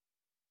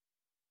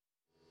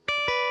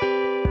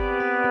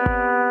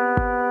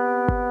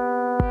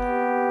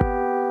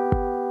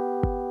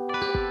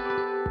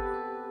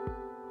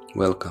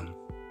Welcome,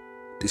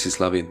 this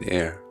is Love in the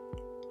Air,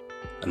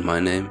 and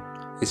my name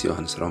is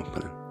Johannes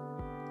Romppanen.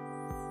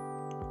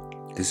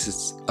 This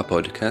is a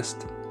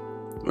podcast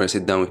where I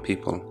sit down with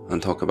people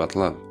and talk about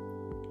love.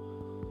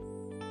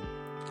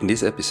 In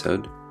this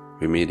episode,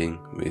 we're meeting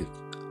with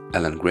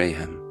Alan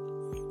Graham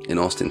in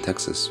Austin,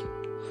 Texas.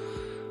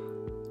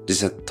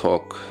 This is a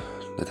talk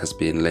that has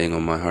been laying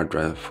on my hard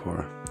drive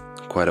for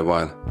quite a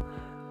while.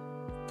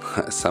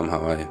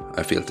 Somehow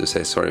I feel to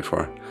say sorry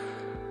for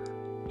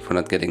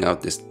not getting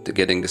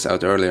this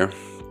out earlier.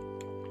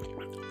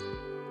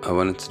 I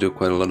wanted to do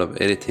quite a lot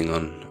of editing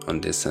on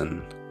this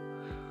and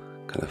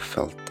kind of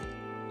felt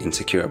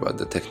insecure about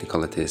the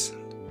technicalities.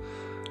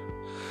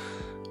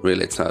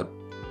 Really, it's not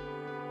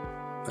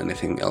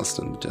anything else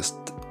than just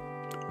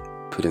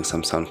putting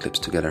some sound clips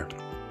together.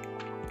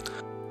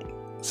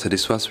 So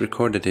this was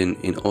recorded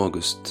in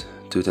August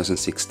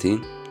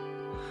 2016.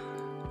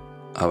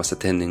 I was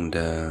attending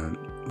the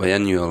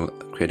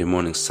biannual Creative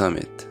Mornings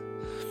Summit.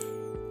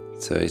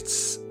 So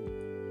it's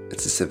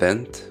this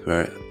event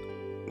where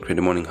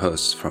Creative Morning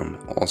hosts from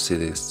all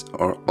cities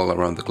or all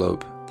around the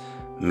globe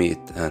meet,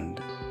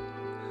 and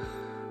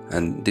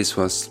this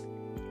was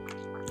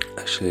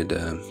actually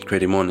the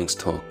Creative Mornings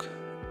talk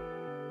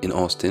in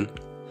Austin.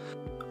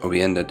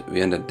 We ended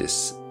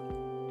this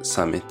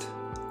summit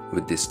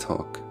with this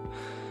talk.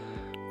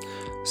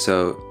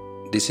 So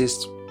this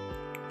is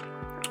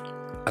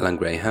Alan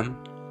Graham.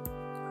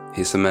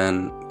 He's the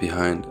man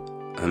behind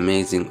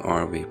amazing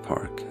RV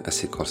Park, as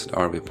he calls it,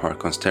 RV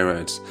Park on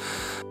steroids.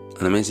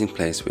 An amazing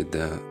place with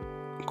the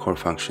core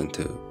function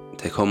to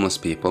take homeless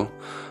people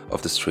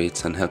off the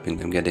streets and helping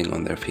them getting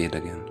on their feet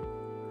again.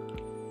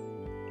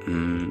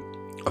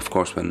 Of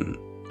course, when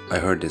I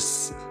heard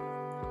this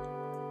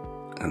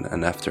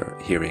and after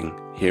hearing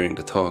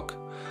the talk,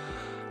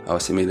 I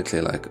was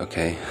immediately like,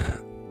 okay,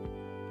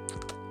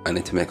 I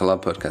need to make a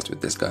love podcast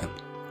with this guy.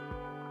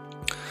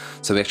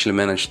 So we actually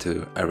managed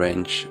to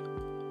arrange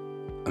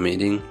a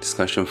meeting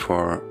discussion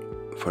for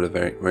the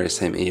very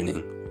same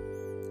evening.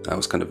 I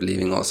was kind of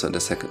leaving also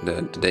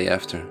the day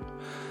after.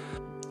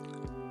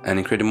 And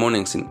in Creative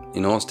Mornings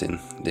in Austin,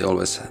 they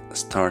always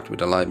start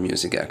with a live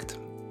music act.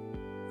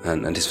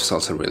 And this was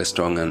also really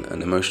strong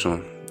and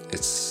emotional.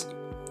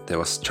 There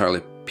was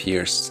Charlie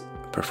Pierce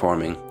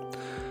performing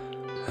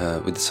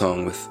with the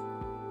song with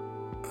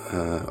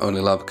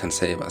Only Love Can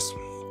Save Us.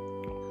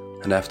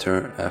 And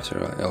after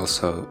I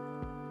also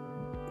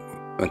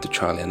went to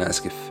Charlie and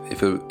asked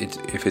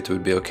if it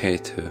would be okay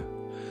to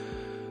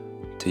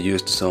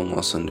use the song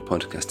also in the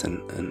podcast,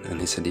 and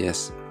he said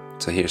yes.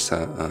 So here's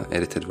a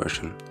edited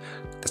version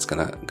that's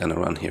gonna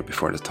run here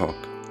before the talk.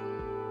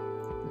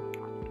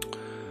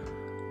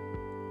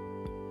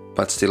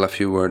 But still, a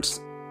few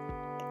words.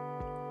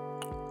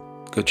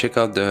 Go check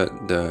out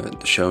the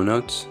show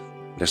notes.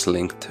 There's a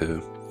link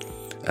to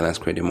Alan's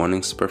Creative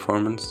Mornings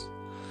performance.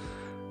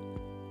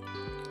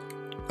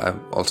 I've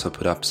also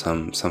put up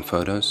some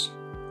photos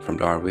from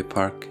the RV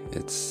Park.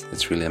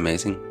 It's really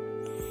amazing.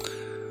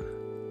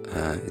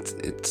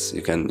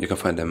 You can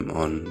find them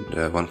on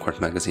the One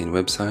Quart Magazine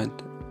website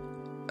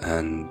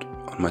and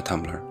on my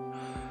Tumblr.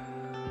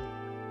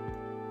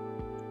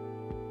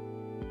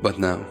 But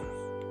now,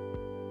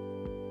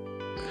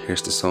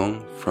 here's the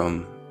song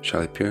from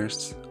Charlie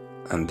Pierce,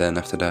 and then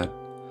after that,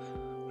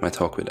 my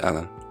talk with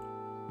Alan.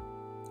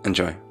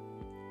 Enjoy.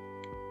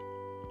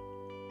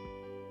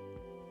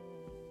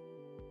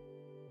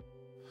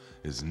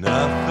 Is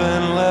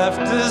nothing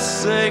left as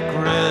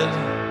sacred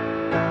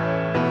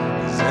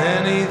as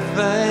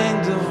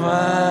anything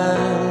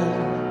divine?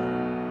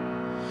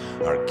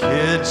 Our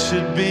kids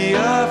should be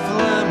off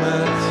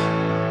limits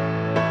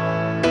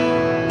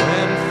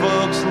when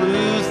folks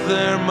lose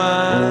their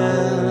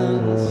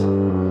minds.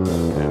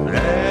 And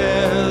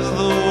as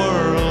the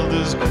world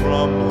is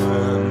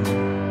crumbling,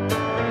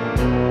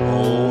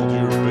 hold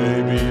your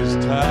babies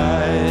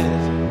tight.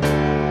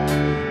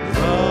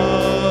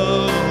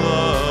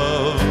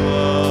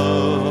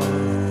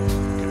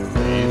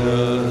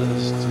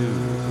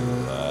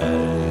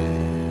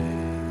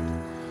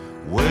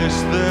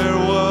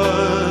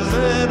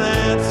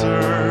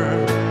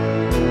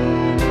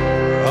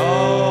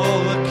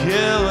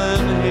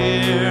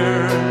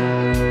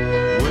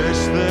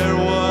 There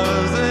was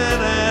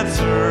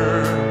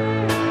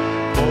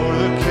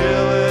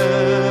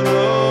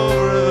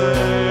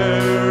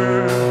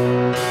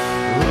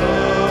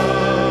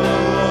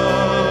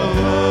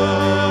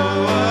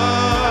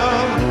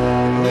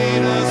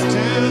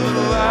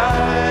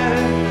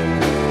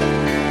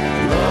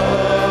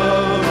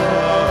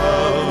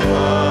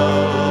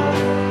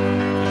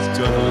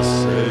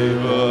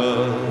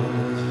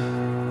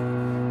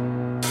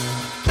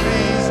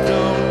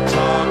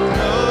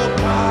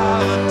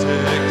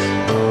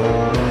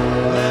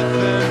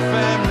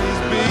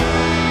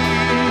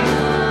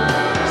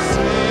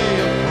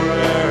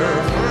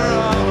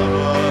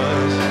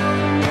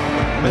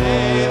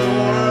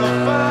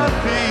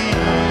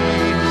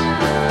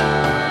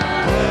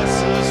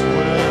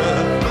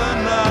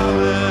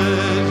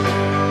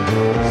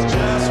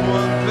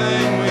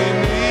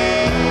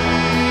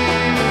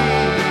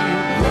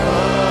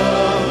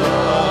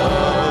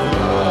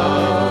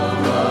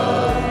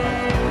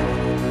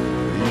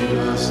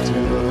lead us to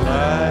the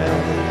light.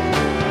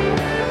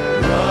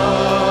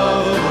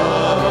 Love,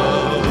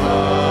 love,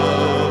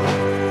 love,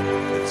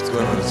 it's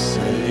gonna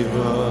save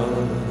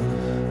us.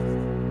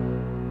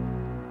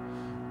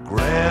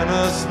 Grant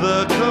us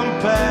the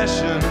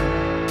compassion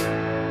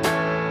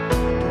to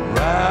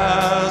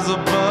rise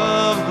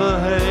above the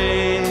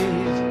hate.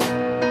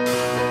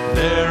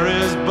 There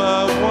is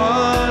but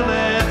one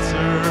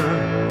answer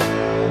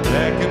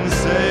that can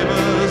save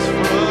us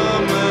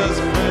from this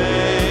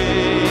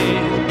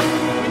fate.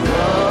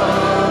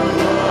 Love,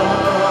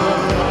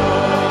 love,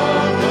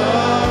 love,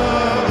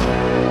 love,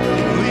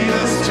 lead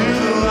us to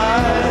the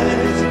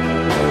light.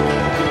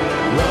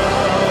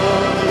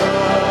 Love,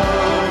 love,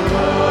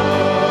 love,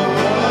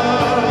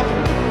 love,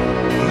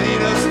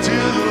 lead us to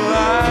the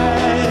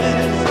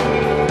light.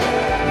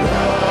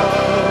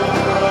 Love,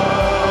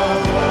 love,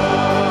 love,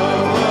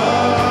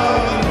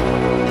 love,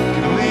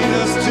 lead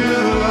us to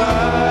the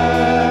light.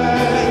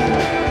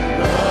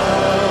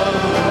 Love,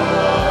 love,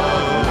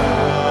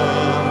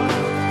 love,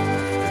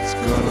 it's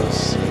gonna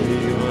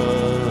save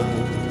us.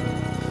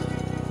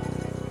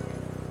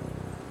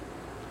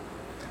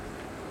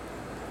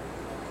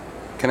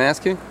 Can I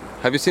ask you?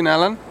 Have you seen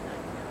Alan?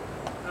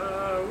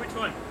 Which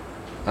one?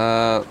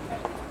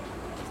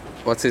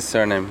 What's his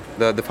surname?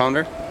 The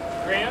founder?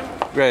 Graham?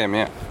 Graham,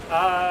 yeah.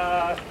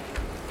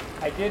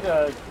 I did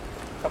a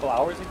couple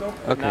hours ago,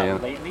 but Okay, not yeah.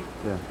 lately.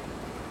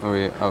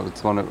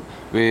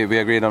 We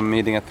agreed on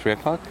meeting at 3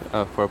 o'clock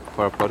for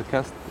a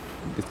podcast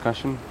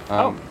discussion.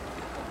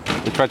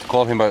 We tried to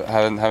call him, but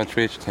haven't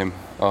reached him.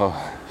 Oh,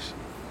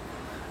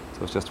 so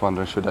I was just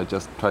wondering, should I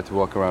just try to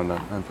walk around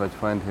and try to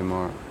find him,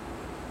 or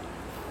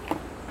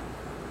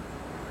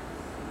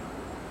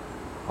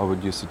what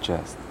would you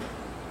suggest?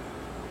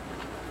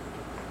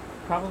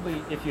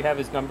 Probably, if you have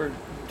his number,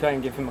 try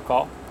and give him a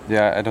call.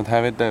 Yeah, I don't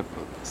have it.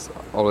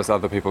 Always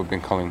other people have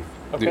been calling.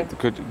 Okay.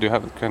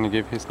 Can you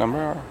give his number?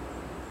 Or?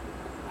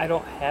 I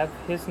don't have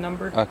his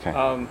number. Okay.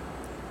 At least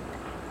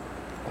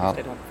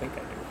I don't think I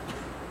do.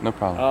 No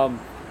problem. Um,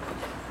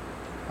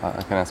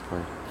 I can ask for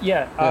it.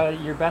 yeah, Yeah.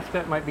 your best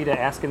bet might be to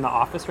ask in the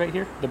office right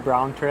here, the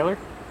brown trailer,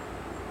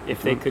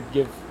 if they could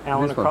give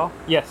Alan This a one? call.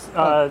 Yes,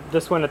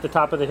 this one at the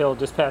top of the hill,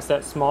 just past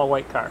that small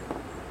white car,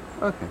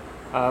 Okay.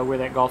 where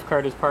that golf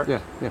cart is parked.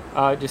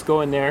 Yeah. Just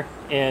go in there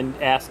and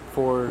ask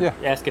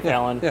if Yeah,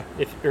 Alan, yeah.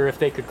 if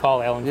they could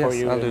call Alan Yes, for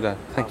you. I'll do and, that.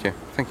 Thank you.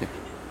 Thank you.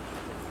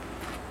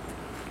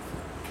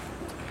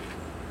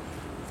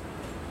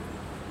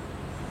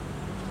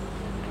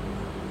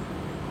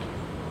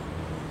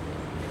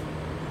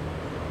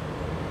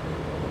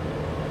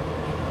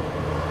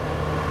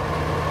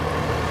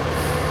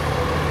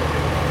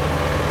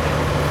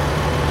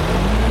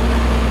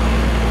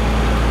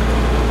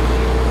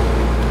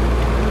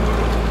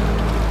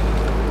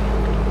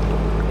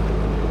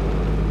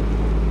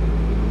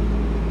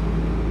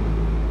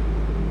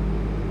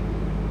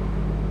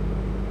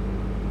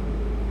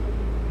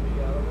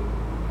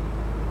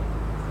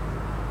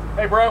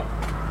 Hey, bro.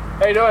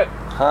 How you doing?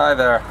 Hi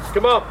there.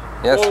 Come on.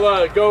 Yes.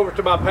 We'll go over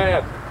to my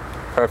pad.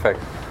 Perfect.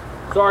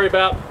 Sorry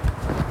about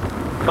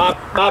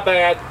my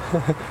bad.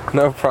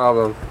 No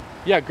problem.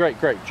 Yeah, great.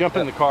 Jump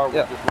in the car. We'll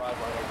Yeah. just ride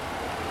right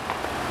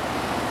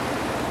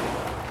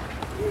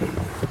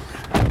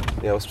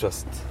over. Yeah, I was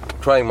just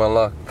trying my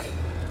luck.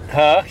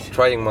 Huh?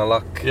 Trying my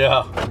luck.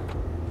 Yeah.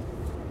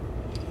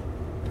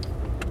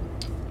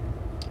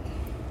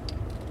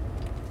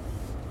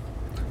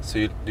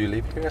 So do you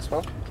live here as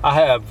well? I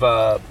have.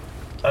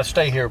 I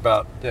stay here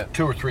about Yeah.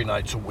 2 or 3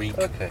 nights a week.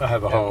 Okay. I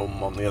have a Yeah.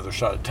 home on the other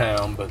side of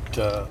town, but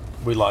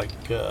we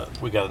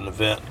got an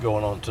event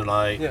going on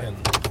tonight, Yeah.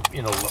 and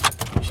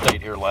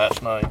stayed here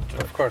last night.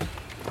 Of course.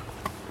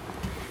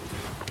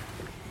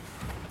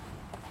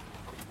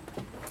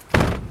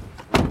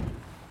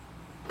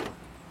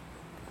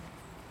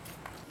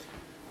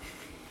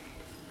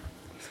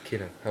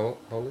 Kira, how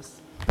old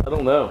is? I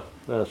don't know.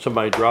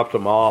 Somebody dropped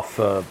them off,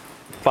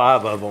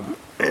 5 of them,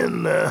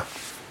 and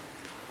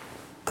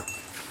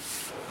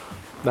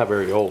not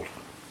very old.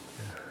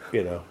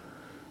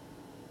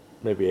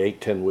 Maybe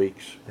 8-10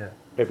 weeks, Yeah.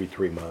 maybe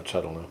 3 months.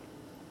 I don't know.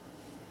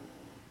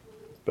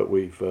 But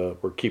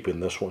we're keeping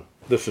this one.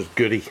 This is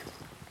Goody.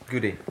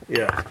 Goody.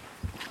 Yeah.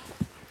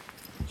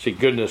 See,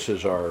 Goodness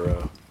is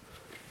our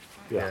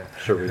Yeah.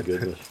 serving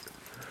goodness.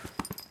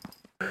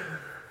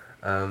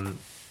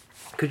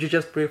 Could you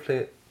just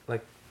briefly,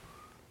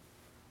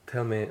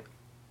 tell me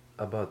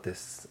about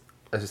this,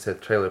 as you said,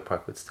 trailer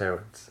park with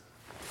steroids?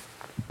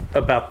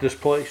 About this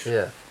place.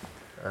 Yeah.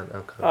 And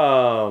okay.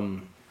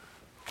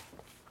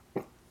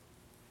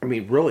 I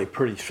mean, really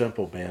pretty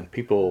simple, man.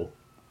 People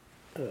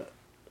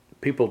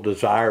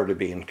desire to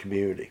be in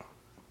community.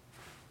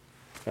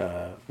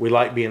 We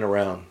like being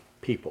around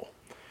people.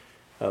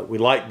 We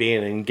like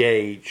being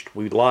engaged.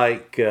 We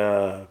like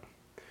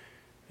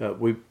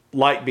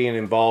being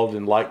involved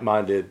in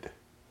like-minded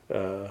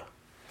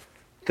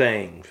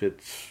things.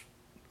 It's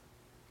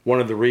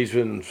one of the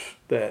reasons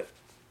that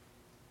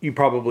you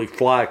probably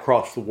fly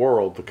across the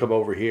world to come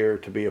over here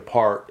to be a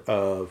part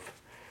of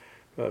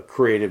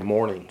creative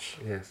mornings.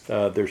 Yes.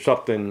 There's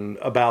something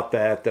about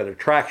that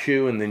attracts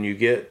you, and then you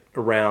get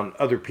around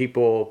other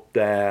people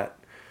that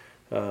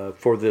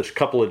for this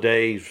couple of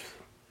days,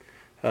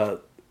 there's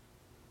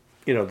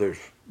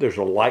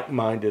a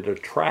like-minded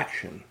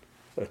attraction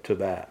to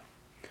that.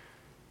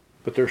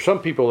 But there's some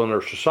people in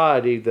our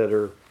society that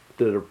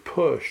are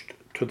pushed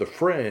to the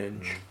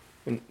fringe,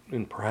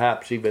 and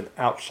perhaps even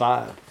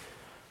outside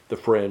the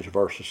fringe of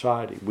our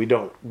society. We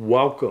don't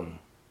welcome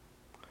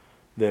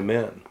them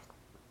in.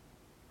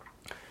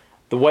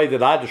 The way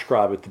that I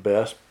describe it the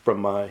best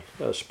from my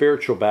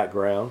spiritual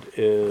background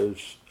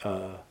is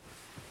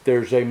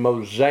there's a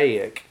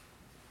mosaic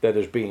that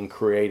is being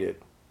created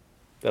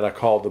that I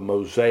call the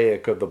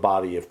mosaic of the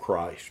body of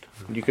Christ.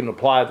 And you can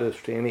apply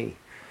this to any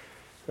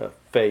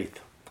faith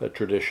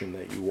tradition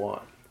that you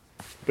want.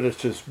 But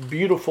it's this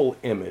beautiful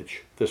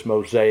image, this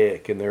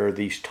mosaic, and there are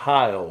these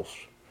tiles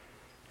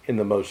in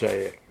the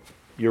mosaic.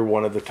 You're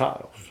one of the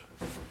tiles.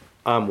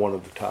 I'm one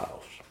of the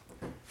tiles.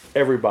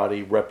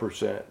 Everybody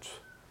represents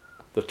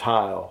the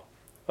tile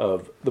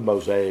of the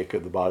mosaic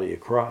of the body of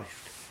Christ.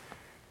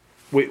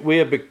 We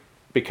have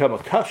become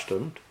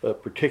accustomed,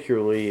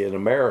 particularly in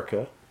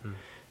America,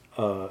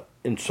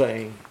 in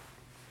saying,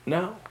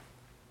 no,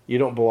 you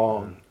don't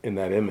belong in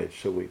that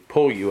image. So we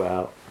pull you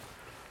out,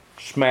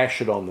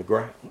 smash it on the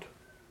ground.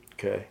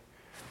 Okay?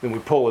 Then we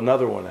pull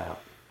another one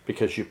out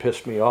because you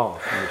pissed me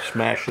off, and we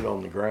smash it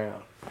on the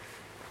ground.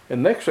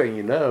 And next thing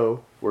you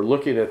know, we're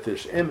looking at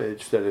this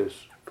image that is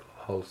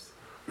Holes.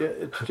 Yeah,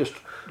 it's just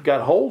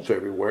got holes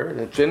everywhere, and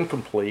it's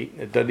incomplete.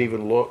 It doesn't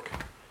even look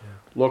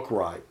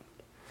right.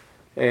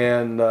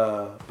 And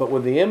but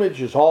when the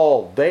image is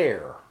all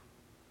there,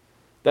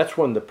 that's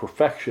when the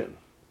perfection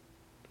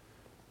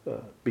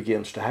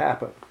begins to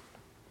happen.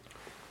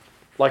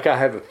 Like I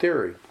have a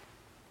theory.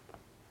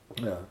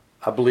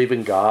 I believe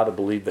in God. I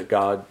believe that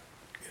God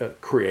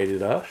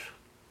created us.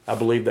 I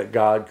believe that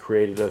God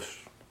created us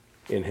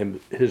in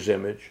His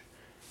image.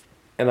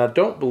 And I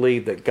don't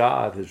believe that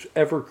God has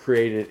ever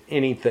created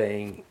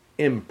anything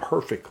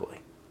imperfectly.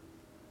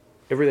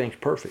 Everything's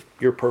perfect.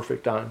 You're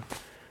perfect. I'm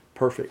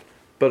perfect.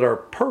 But our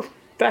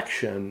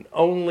perfection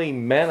only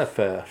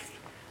manifests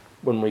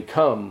when we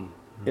come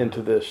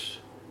into this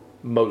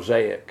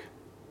mosaic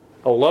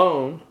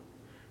alone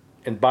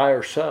and by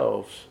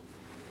ourselves.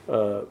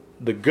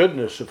 The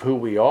goodness of who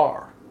we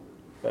are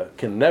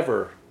can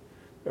never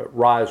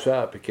rise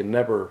up. It can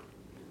never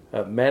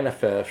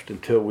manifest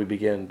until we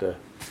begin to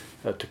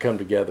come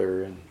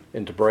together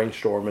and to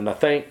brainstorm. And I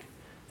think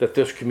that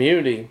this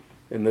community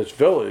in this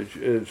village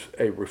is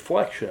a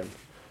reflection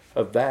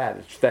of that.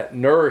 It's that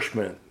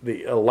nourishment,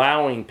 the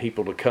allowing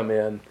people to come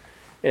in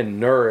and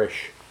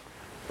nourish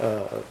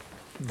the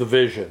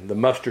vision, the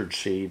mustard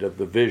seed of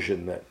the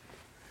vision that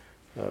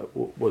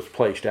was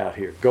placed out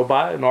here. Go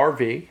buy an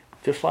RV,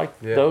 just like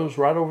those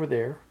right over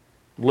there.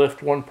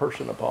 Lift one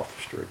person up off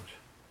the streets.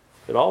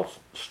 It all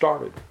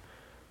started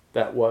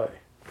that way.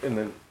 And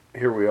then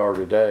here we are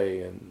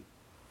today, and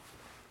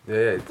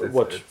it's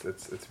beautiful.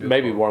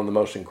 Maybe one of the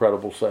most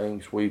incredible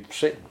things we've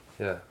seen.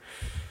 Yeah.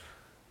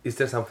 Is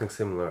there something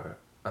similar?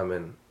 I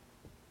mean,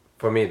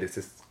 for me, this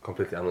is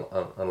completely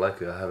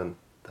unlikely. I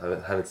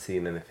haven't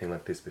seen anything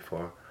like this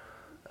before.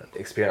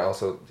 Experience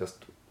also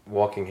just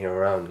walking here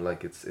around,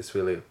 like it's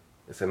really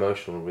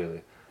emotional,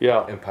 really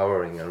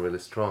empowering and really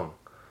strong.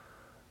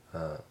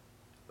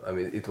 I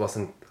mean, it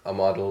wasn't a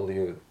model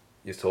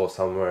you saw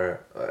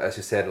somewhere, as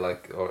you said,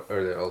 or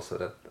earlier also,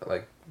 that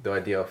like the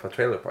idea of a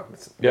trailer park.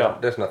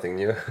 There's nothing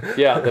new.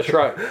 Yeah, that's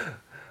right.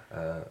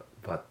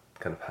 But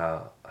kind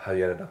of how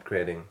you ended up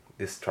creating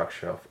this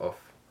structure of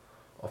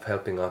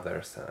helping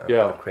others,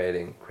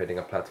 creating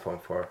a platform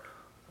for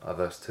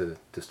others to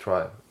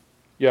strive.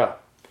 Yeah,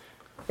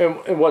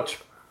 and what's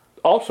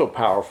also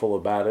powerful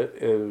about it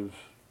is,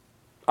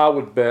 I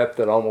would bet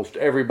that almost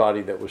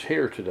everybody that was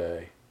here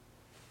today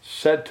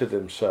said to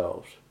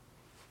themselves,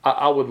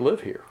 I would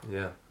live here.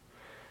 Yeah.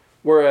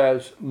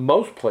 Whereas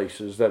most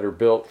places that are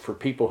built for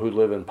people who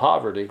live in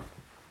poverty,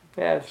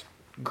 it's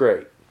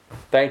great.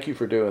 Thank you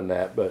for doing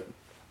that, but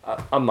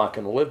I'm not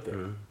going to live there.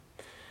 Mm-hmm.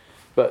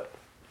 But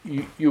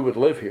you would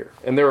live here.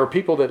 And there are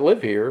people that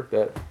live here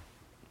that,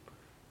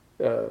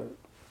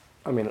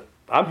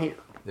 I'm here.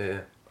 Yeah.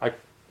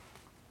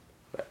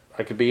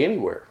 I could be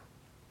anywhere,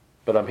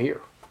 but I'm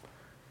here.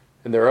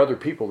 And there are other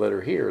people that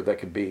are here that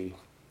could be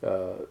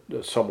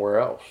somewhere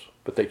else,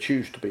 but they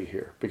choose to be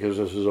here because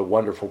this is a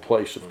wonderful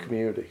place of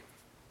community.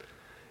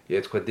 Yeah,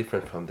 it's quite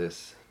different from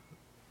this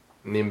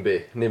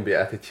NIMBY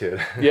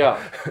attitude.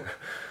 Yeah.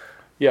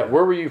 Yeah,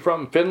 where were you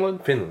from?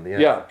 Finland? Finland, yeah.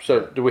 Yeah,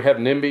 so do we have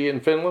NIMBY in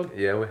Finland?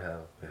 Yeah, we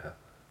have.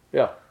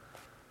 Yeah.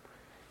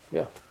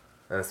 Yeah.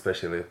 And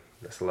especially,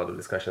 there's a lot of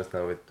discussions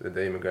now with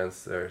the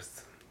immigrants.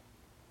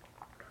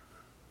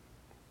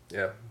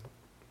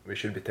 We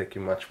should be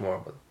taking much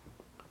more, but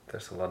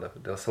there's a lot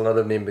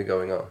of NIMBY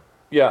going on.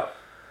 Yeah,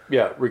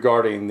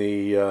 regarding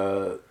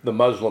the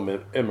Muslim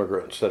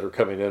immigrants that are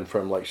coming in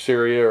from like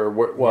Syria or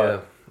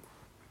what?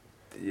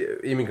 Yeah,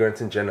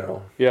 immigrants in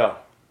general. Yeah.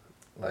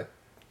 Like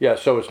Yeah,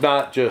 so it's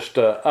not just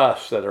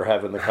us that are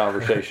having the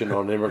conversation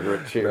on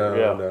immigrants here. No,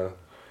 yeah. no.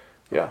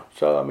 Yeah,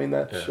 so I mean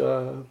that's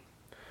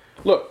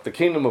look, the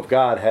kingdom of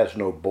God has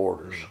no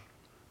borders.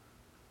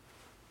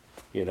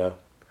 You know.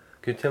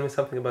 Could you tell me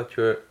something about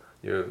your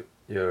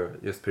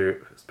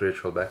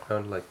spiritual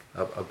background, like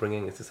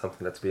upbringing? Is this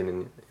something that's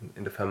been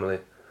in the family?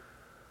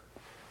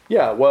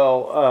 Yeah,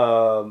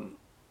 well,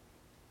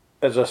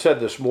 as I said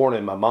this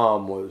morning, my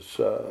mom was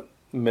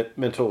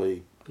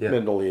mentally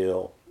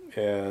ill,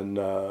 and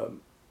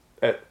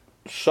at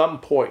some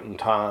point in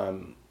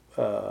time,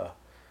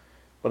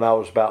 when I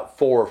was about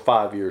 4 or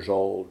 5 years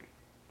old,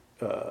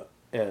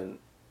 and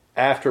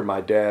after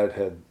my dad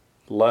had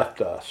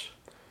left us,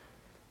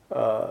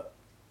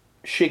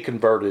 she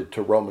converted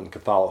to Roman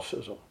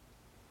Catholicism.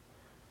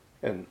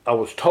 And I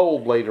was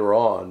told later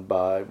on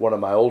by one of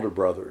my older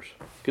brothers,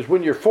 because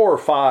when you're 4 or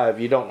 5,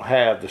 you don't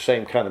have the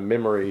same kind of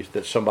memories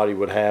that somebody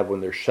would have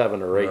when they're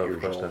 7 or 8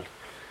 years old. Not.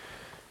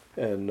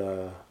 And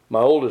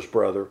my oldest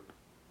brother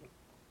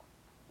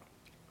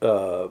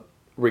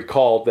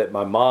recalled that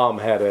my mom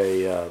had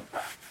a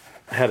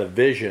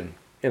vision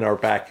in our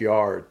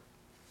backyard,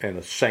 and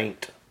a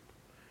saint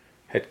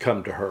had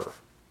come to her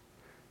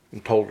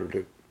and told her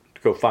to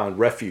go find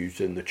refuge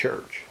in the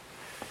church.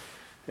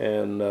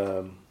 And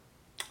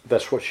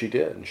that's what she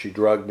did. And she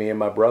drugged me and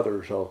my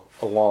brothers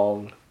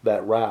along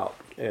that route.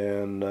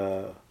 And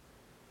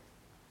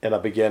I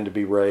began to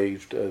be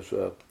raised as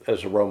a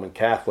Roman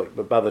Catholic.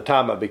 But by the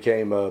time I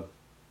became a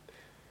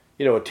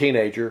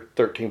teenager,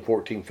 13,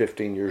 14,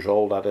 15 years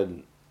old, I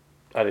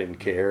didn't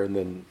care. And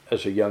then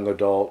as a young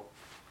adult,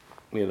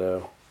 I've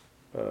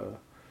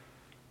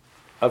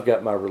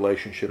got my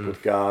relationship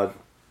with God.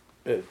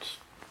 It's,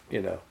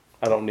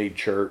 I don't need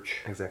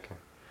church. Exactly.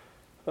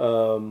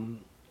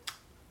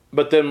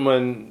 But then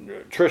when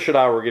Trish and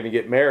I were going to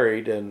get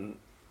married, and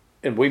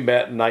we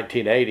met in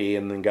 1980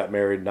 and then got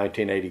married in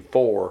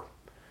 1984,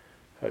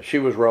 she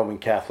was Roman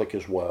Catholic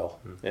as well.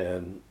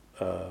 And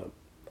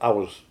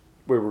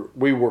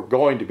we were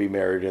going to be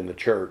married in the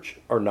church,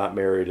 or not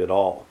married at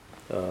all.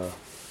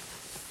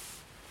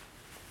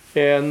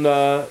 And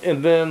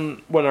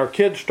then when our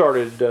kids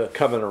started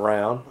coming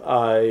around,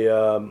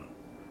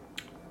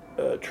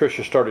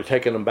 Tricia started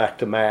taking them back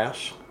to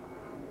Mass.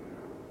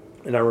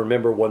 And I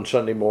remember one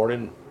Sunday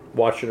morning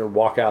watching her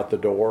walk out the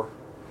door.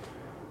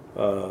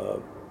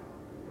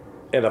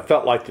 And I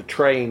felt like the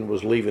train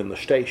was leaving the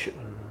station.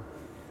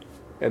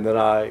 And then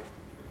I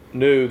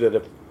knew that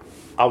if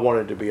I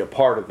wanted to be a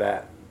part of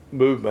that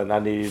movement, I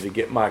needed to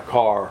get my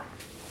car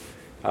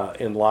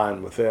in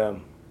line with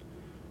them.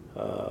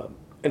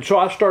 And so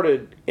I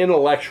started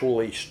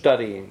intellectually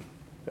studying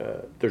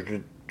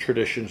the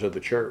traditions of the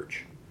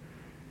church,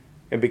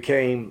 and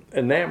became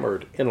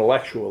enamored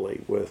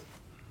intellectually with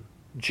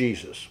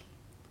Jesus.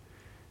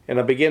 And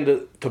I began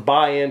to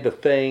buy into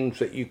things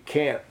that you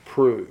can't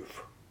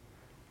prove.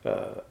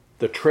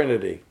 The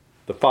Trinity,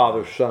 the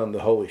Father, Son, the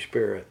Holy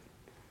Spirit,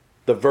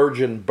 the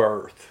virgin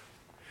birth,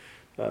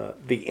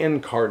 the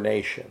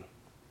incarnation.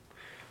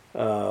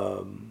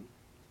 Some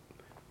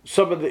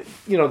of the,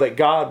 that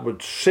God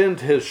would send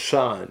his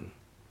Son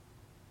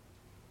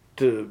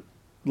to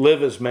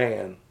live as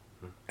man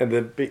and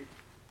then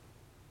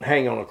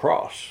hang on a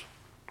cross,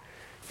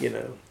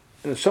 And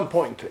at some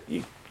point,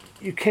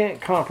 you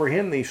can't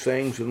comprehend these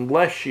things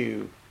unless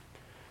you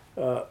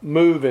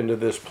move into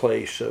this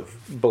place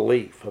of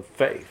belief, of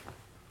faith.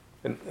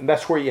 And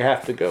that's where you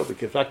have to go,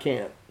 because I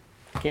can't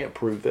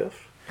prove this.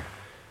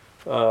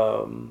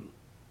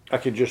 I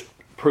can just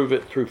prove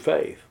it through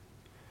faith.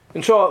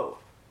 And so,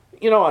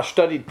 I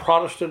studied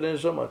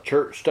Protestantism. I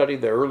studied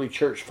the early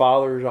church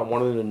fathers. I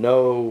wanted to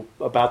know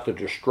about the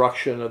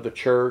destruction of the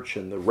church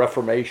and the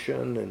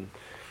Reformation and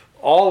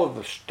all of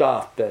the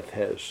stuff that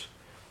has,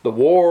 the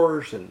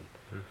wars and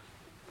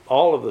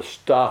all of the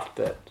stuff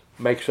that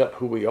makes up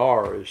who we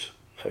are as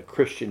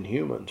Christian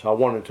humans. I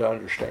wanted to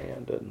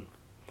understand. And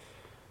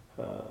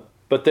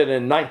but then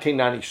in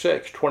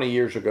 1996, 20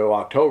 years ago,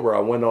 October, I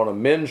went on a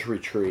men's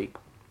retreat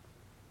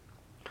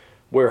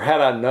where,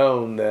 had I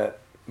known that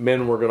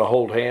men were going to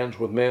hold hands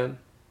with men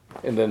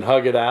and then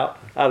hug it out,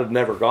 I'd have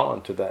never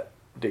gone to that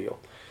deal.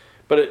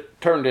 But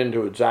it turned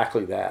into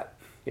exactly that.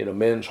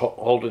 Men's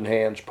holding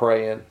hands,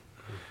 praying,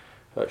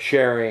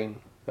 sharing,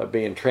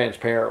 being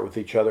transparent with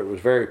each other. It was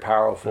very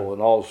powerful,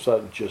 and all of a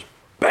sudden, just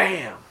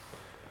bam!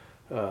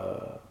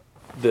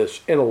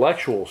 This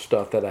intellectual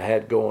stuff that I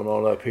had going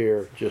on up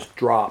here just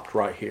dropped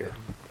right here.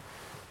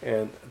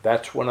 And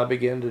that's when I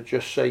began to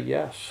just say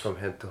yes. From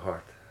head to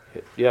heart.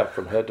 Yeah,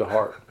 from head to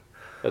heart.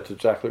 That's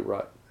exactly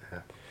right.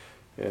 Yeah.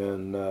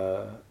 And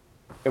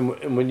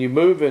when you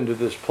move into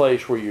this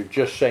place where you're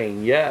just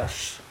saying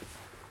yes,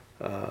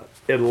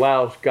 it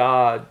allows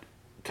God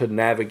to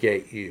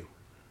navigate you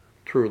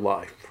through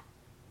life,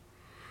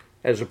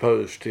 as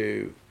opposed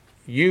to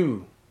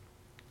you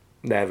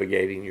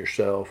navigating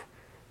yourself,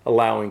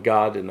 allowing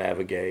God to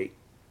navigate,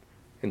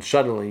 and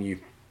suddenly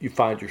you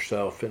find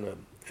yourself in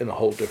a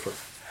whole different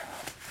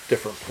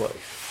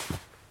place.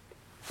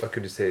 What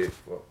could you say?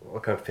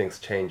 What kind of things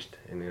changed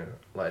in your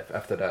life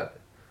after that?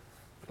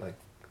 Like,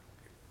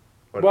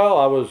 Well,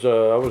 I was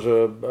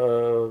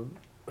a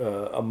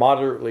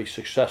moderately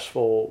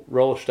successful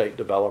real estate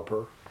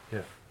developer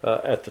Yeah.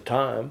 at the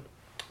time.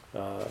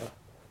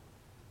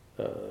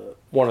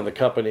 One of the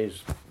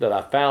companies that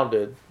I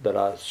founded that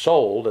I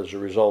sold as a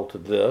result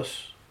of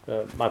this.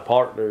 My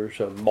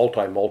partner's a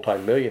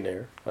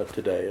multi-millionaire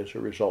today as a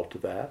result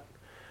of that,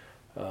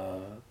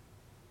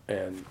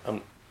 and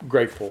I'm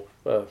grateful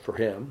for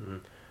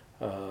him.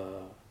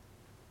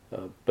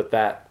 But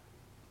that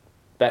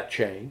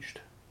changed,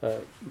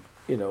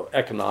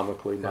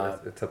 economically Yeah,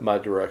 it's a my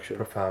direction.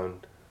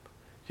 Profound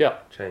Yeah,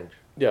 change.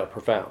 yeah,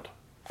 profound.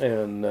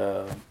 And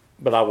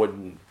but I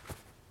wouldn't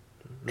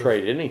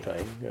trade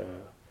anything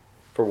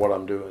for what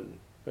I'm doing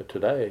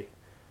today.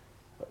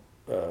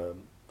 I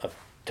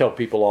tell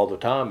people all the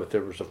time, if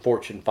there was a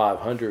Fortune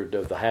 500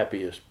 of the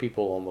happiest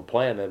people on the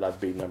planet,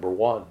 I'd be number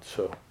one.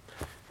 So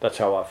that's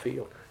how I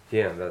feel.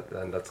 Yeah,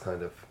 and that's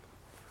kind of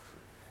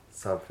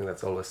something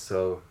that's always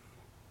so.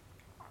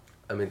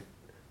 I mean,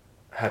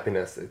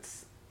 happiness.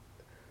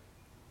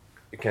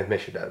 You can't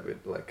measure that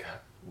with like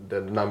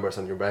the numbers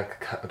on your bank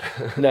account.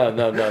 No.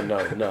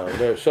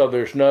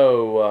 There's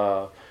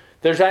no.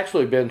 There's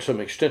actually been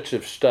some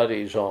extensive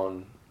studies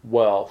on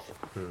wealth.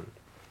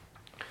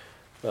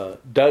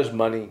 Does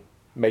money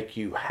make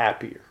you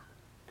happier?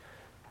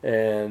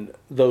 And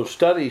those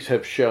studies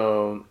have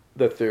shown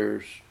that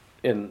there's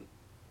in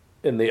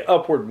the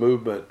upward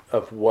movement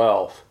of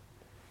wealth,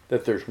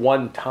 that there's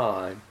one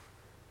time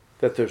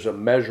that there's a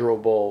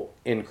measurable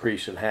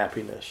increase in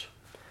happiness.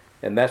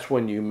 And that's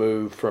when you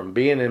move from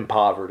being in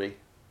poverty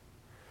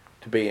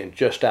to being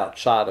just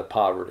outside of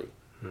poverty,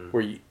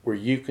 where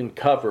you can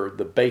cover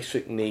the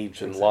basic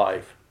needs in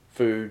life,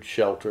 food,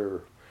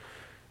 shelter,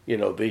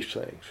 these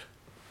things.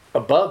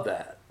 Above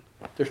that,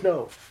 there's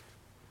no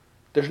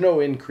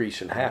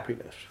increase in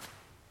happiness.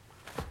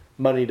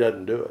 Money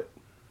doesn't do it.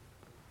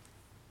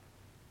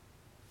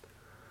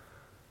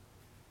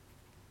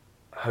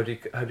 How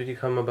did you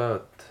come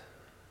about?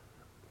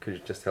 Could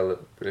you just tell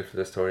briefly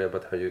the story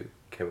about how you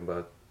came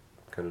about,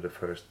 kind of the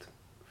first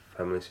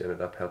families you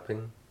ended up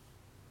helping?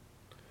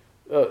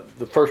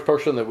 The first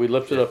person that we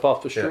lifted up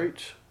off the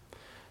streets.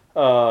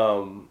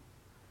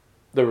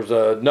 There was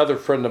another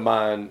friend of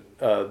mine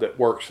that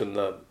works in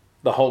the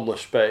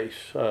homeless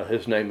space.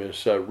 His name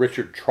is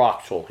Richard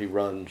Troxel. He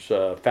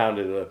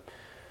founded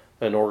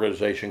an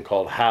organization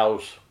called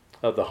House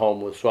of the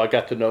Homeless. So I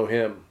got to know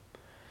him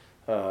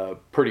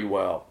pretty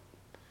well.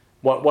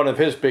 One of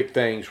his big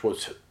things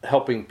was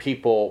helping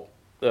people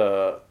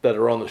that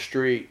are on the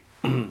street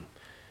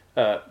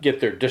get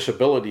their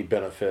disability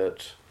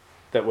benefits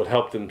that would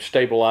help them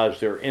stabilize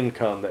their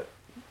income that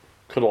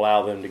could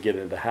allow them to get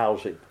into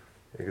housing.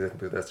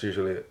 Exactly. That's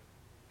usually,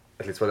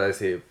 at least what I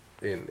see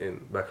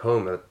in back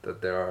home, that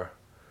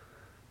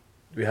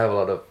we have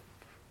a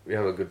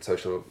good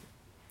social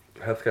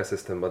healthcare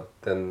system, but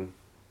then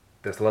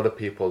there's a lot of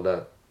people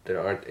that they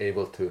aren't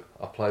able to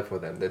apply for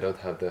them. They don't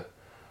have the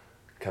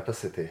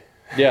capacity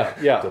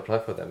to apply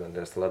for them, and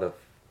there's a lot of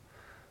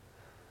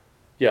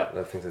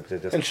things that they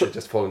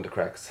just fall into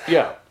cracks.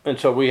 Yeah, and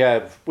so we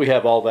have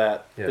all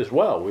that as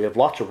well. We have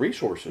lots of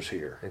resources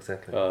here.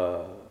 Exactly.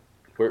 The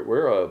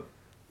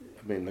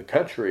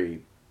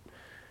country.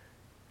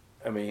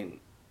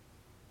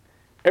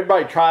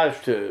 Everybody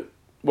tries to.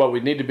 Well, we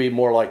need to be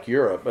more like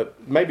Europe,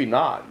 but maybe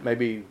not.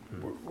 Maybe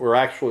we're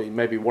actually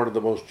maybe one of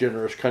the most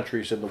generous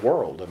countries in the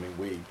world.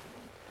 We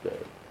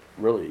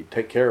really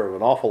take care of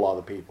an awful lot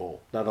of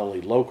people, not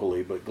only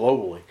locally but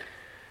globally.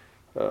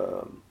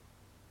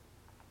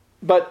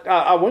 But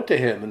I went to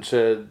him and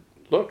said,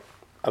 "Look,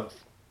 I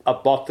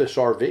bought this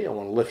RV. I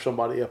want to lift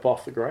somebody up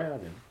off the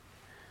ground." And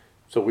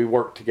so we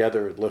worked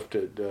together and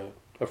lifted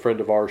a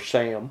friend of ours,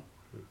 Sam.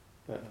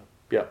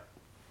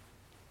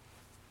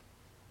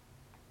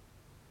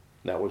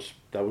 That was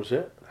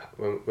it.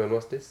 When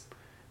was this?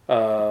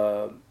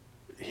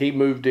 He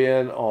moved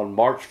in on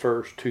March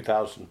 1st,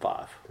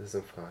 2005.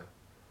 2005.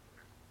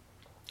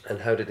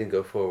 And how did it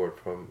go forward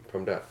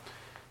from that?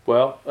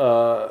 Well,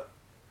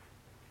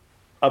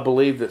 I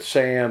believe that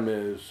Sam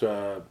is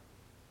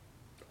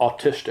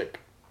autistic.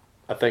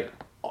 I think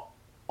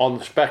on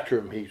the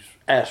spectrum he's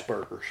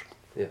Asperger's.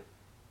 Yeah.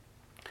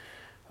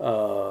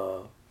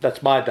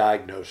 That's my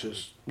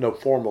diagnosis, no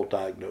formal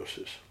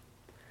diagnosis.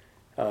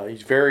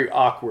 He's very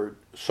awkward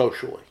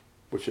socially,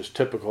 which is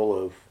typical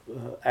of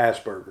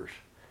Asperger's.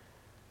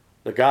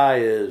 The guy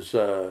is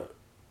a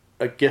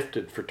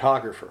gifted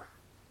photographer,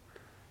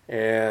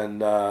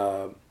 and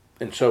so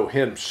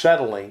him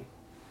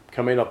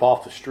coming up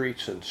off the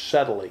streets and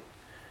settling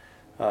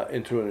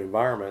into an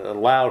environment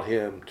allowed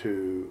him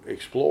to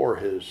explore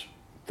his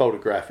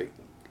photographic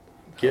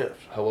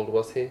gifts. How old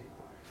was he?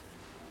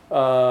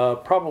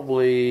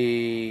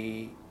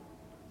 Probably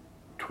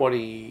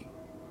 20.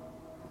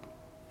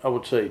 I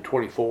would say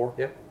 24.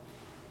 Yeah.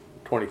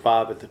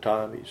 25 at the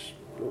time. He's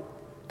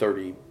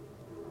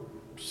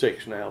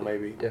 36 now,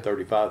 maybe. Yeah.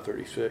 35,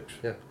 36.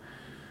 Yeah.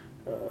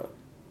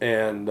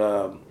 And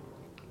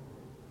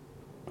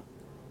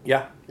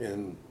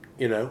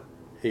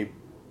he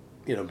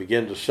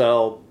began to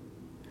sell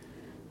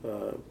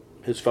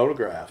his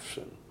photographs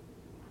and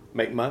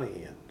make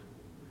money.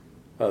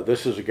 And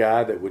this is a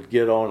guy that would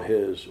get on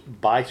his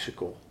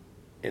bicycle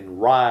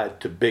and ride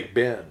to Big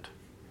Bend,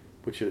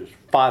 which is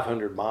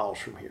 500 miles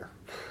from here,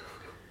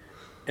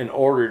 in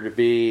order to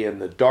be in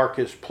the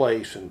darkest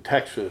place in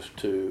Texas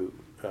to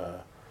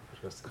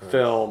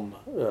film,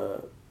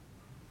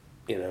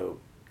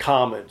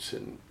 comets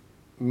and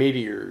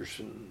meteors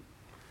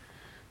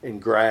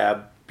and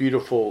grab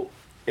beautiful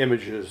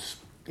images,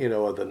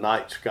 of the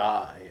night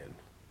sky and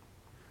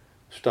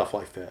stuff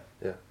like that.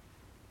 Yeah.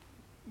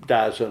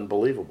 Guy's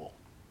unbelievable.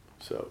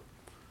 So,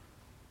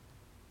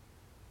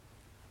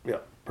 yeah,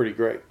 pretty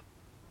great.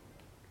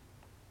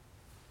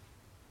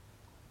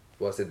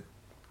 Was it?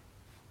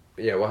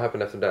 Yeah. What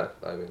happened after that?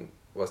 I mean,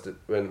 was it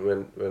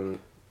when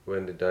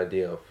did the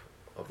idea of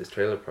this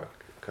trailer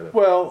park kind of?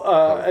 Well,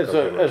 as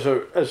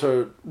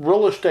a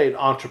real estate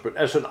entrepreneur,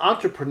 as an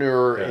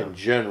entrepreneur in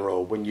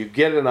general, when you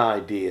get an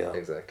idea,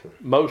 Exactly.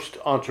 most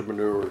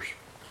entrepreneurs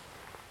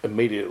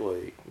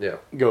immediately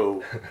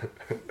go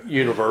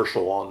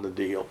universal on the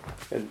deal,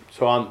 and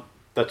so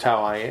that's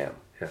how I am.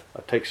 Yeah.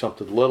 I take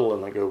something little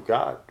and I go,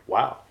 God,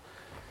 wow.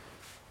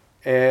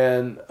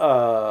 And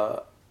I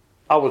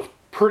was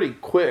pretty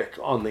quick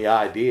on the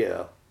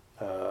idea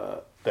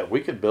that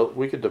we could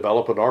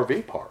develop an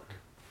RV park.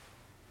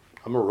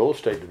 I'm a real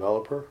estate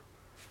developer.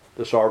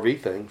 This RV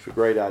thing's a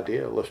great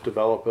idea. Let's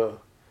develop an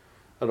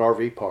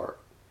RV park.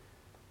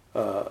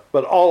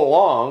 But all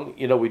along,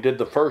 we did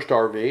the first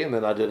RV, and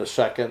then I did a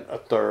second, a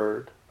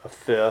third, a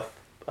fifth,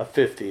 a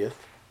 50th.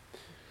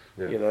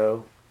 Yeah.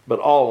 But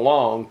all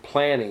along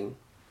planning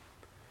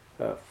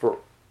for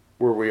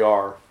where we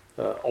are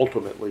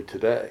ultimately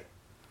today.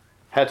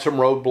 Had some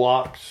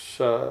roadblocks,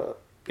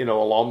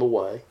 along the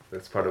way.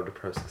 That's part of the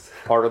process.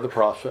 Part of the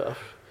process.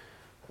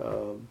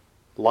 A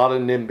lot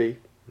of NIMBY,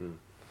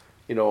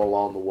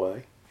 along the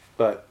way.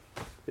 But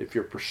if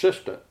you're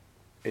persistent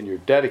and you're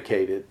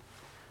dedicated,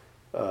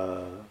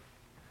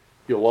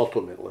 you'll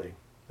ultimately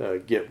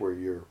get where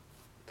you're.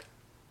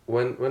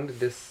 When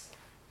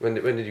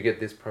did you get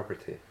this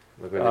property?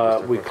 Like, when did you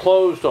start We working?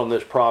 closed on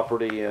this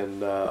property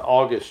in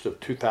August of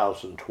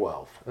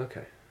 2012.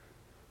 Okay.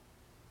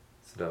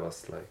 So that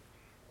was like.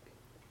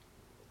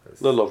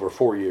 A little over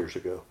 4 years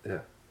ago. Yeah.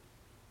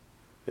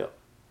 Yeah.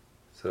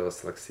 So it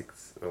was like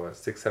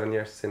 7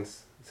 years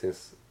since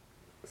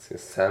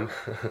Sam.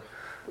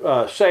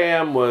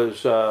 Sam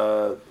was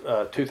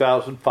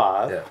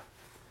 2005. Yeah.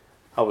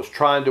 I was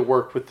trying to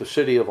work with the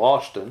city of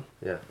Austin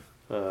Yeah.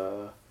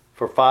 for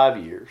 5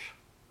 years,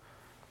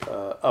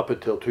 up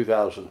until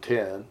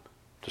 2010.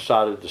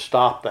 Decided to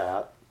stop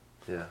that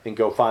Yeah. and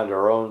go find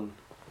our own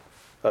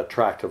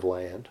tract of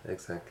land,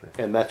 Exactly.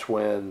 and that's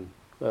when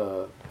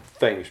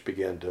things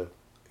began to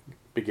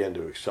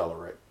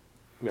accelerate.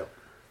 Yeah.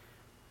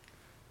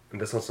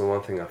 And that's also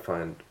one thing I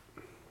find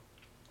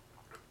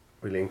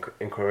really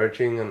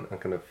encouraging and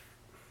kind of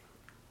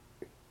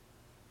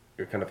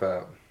you're kind of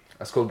a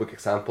schoolbook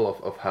example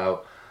of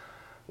how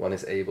one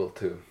is able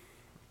to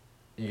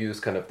use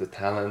kind of the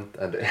talent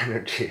and the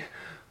energy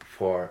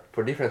for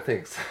different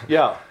things.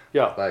 Yeah.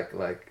 Yeah.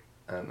 like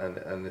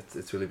and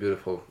it's really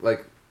beautiful.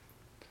 Like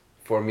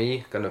for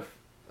me, kind of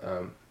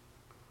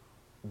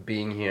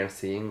being here,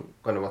 seeing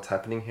kind of what's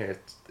happening here,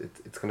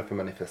 it's kind of a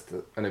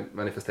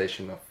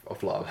manifestation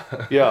of love.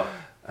 Yeah.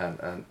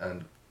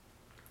 and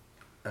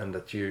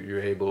that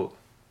you're able,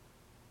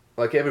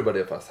 like everybody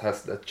of us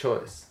has that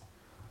choice,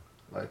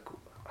 like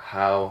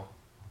how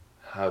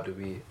do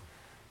we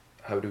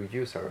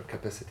use our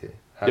capacity,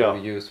 how Yeah. do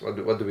we use what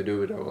do we do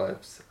with our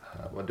lives,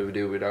 what do we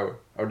do with our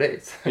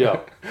days. Yeah.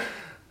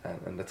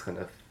 and that's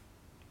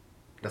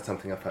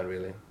something I find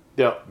really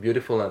Yeah.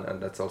 beautiful,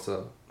 and that's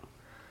also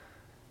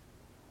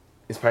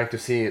inspiring to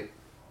see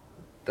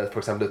that, for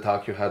example, the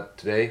talk you had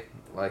today,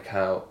 like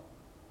how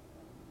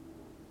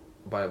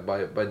by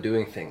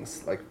doing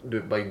things, like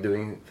by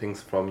doing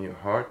things from your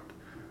heart,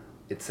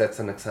 it sets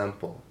an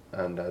example,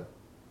 and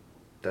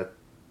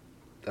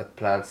that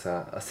plants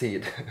a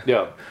seed.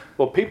 Yeah.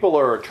 Well, people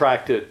are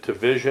attracted to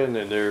vision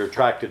and they're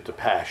attracted to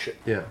passion.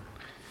 Yeah.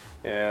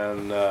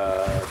 And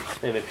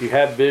if you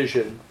have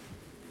vision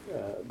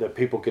that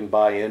people can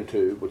buy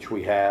into, which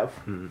we have,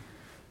 and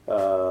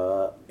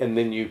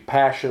then you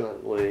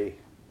passionately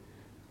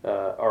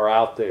are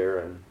out there,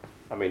 and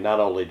I mean, not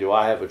only do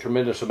I have a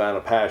tremendous amount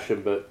of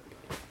passion, but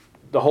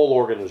the whole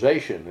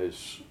organization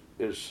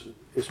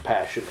is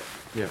passionate.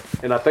 Yeah.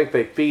 And I think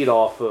they feed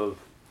off of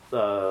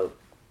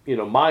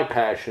my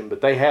passion,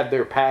 but they have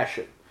their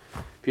passion.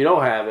 If you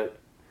don't have it,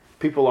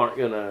 people aren't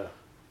gonna.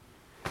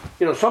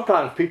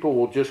 Sometimes people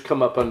will just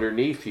come up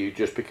underneath you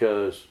just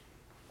because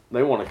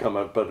they want to come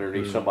up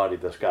underneath somebody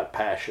that's got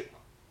passion.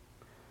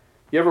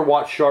 You ever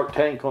watch Shark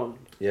Tank on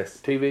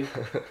Yes. TV?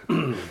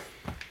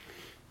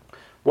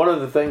 One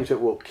of the things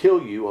that will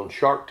kill you on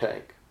Shark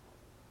Tank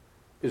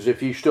is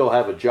if you still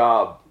have a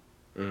job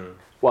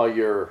while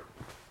you're,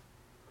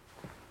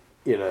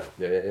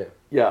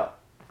 Yeah.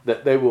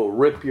 that they will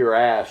rip your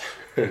ass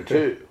in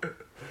two.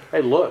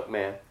 Hey, look,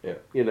 man. Yeah.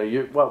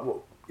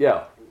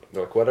 Yeah.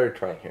 Like, what are you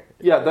trying here?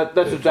 Yeah,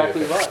 that's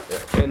exactly right.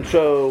 Yeah. And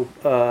so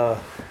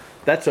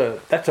that's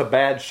a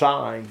bad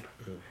sign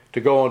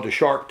to go onto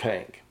Shark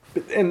Tank.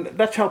 And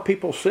that's how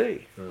people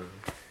see.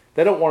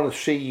 They don't want to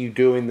see you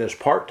doing this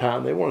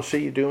part-time. They want to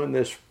see you doing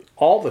this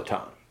all the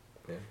time.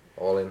 Yeah.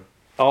 All in.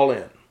 All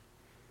in.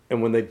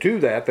 And when they do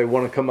that, they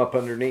want to come up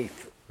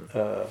underneath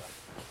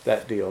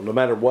that deal, no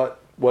matter what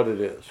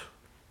it is.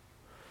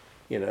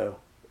 You know,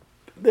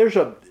 there's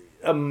a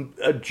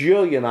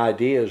jillion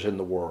ideas in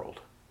the world,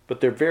 but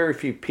there are very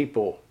few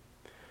people.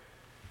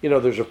 You know,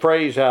 there's a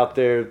phrase out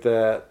there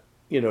that,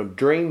 you know,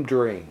 dream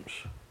dreams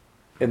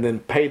and then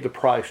pay the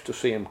price to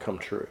see them come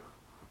true.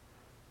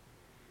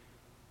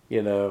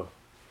 You know,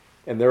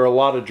 and there are a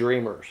lot of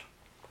dreamers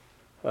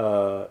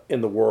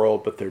in the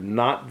world, but there are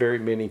not very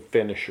many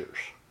finishers.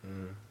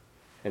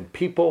 And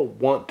people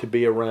want to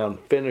be around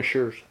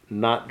finishers,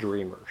 not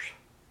dreamers.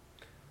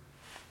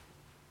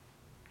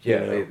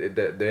 Yeah, You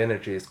know? the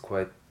energy is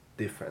quite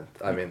different.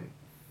 I mean,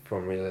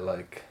 from really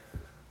like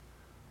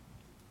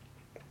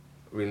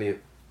really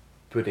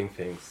putting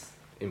things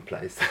in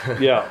place.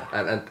 Yeah.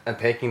 and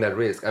taking that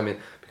risk. I mean,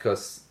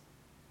 because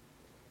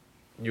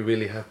you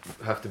really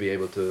have to be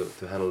able to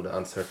handle the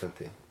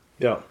uncertainty.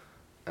 Yeah.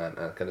 And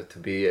kind of to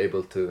be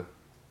able to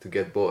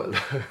get boiled.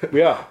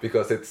 Yeah.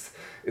 Because it's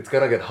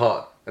gonna get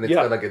hot and it's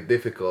Yeah. gonna get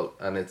difficult,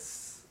 and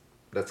that's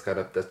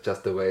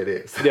just the way it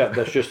is. Yeah,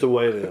 that's just the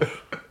way it is.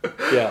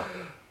 Yeah.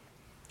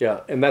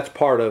 Yeah, and that's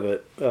part of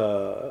it.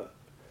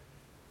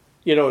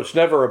 You know, it's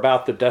never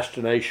about the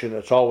destination.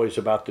 It's always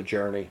about the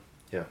journey.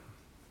 Yeah.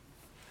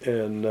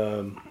 And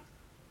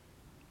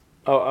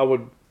I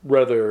would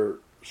rather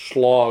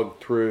slog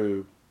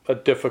through a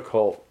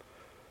difficult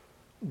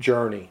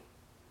journey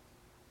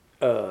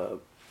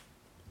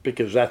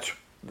because that's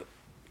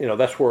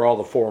where all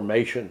the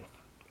formation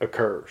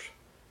occurs.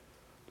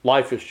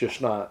 Life is just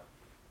not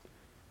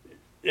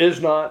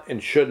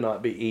and should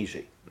not be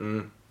easy.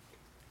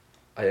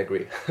 I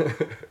agree.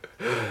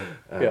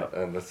 Yeah.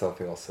 And that's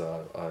something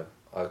also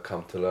I've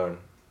come to learn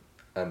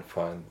and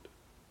find.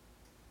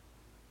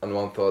 And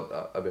one thought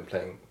I've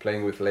been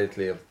playing with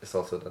lately is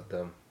also that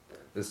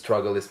the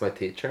struggle is my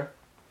teacher,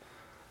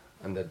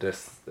 and that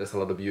there's a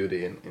lot of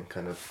beauty in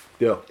kind of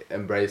Yeah.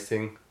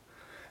 embracing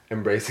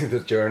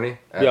the journey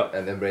and, Yeah.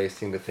 and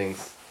embracing the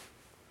things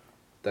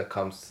that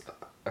comes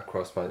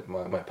across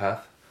my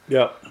path,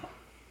 Yeah.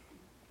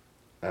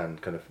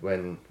 and kind of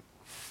when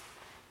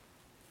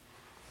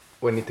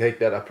you take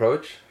that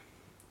approach,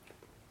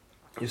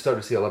 you start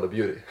to see a lot of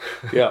beauty.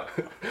 Yeah.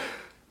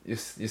 You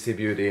see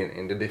beauty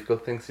in the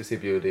difficult things. You see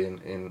beauty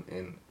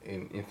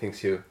in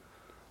things you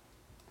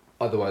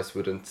otherwise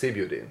wouldn't see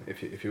beauty in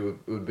if you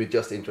would be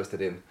just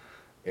interested in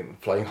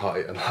flying high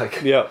and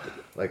like Yeah.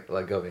 like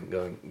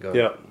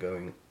Yeah.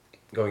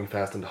 going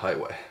fast on the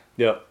highway.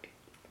 Yeah.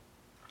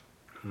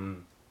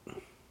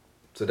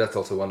 So that's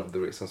also one of the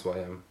reasons why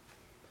I'm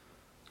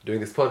doing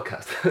this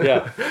podcast.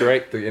 Yeah,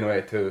 great. To in a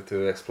way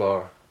to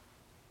explore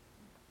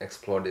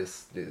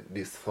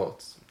these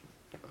thoughts.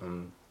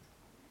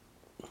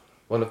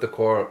 One of the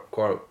core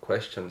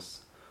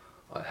questions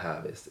I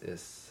have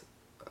is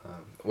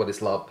what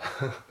is love?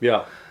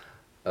 Yeah.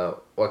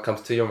 What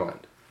comes to your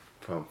mind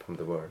from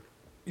the word?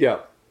 Yeah.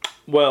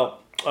 Well,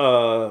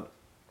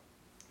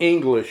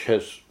 English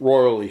has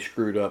royally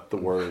screwed up the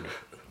word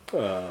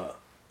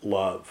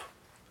love.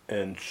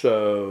 And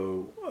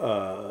so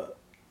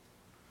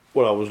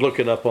what I was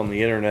looking up on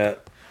the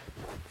internet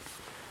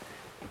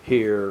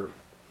here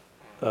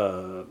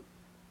were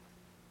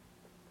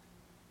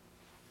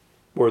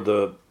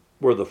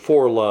the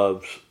four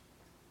loves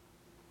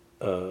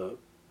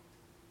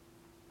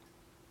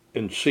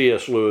in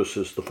C.S.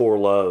 Lewis's The Four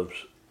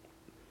Loves.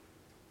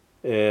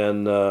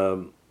 And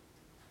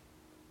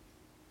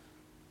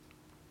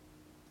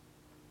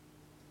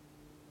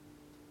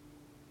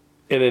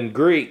in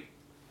Greek,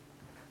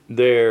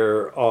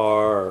 there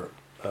are,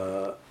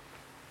 I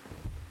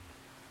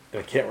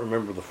can't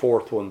remember the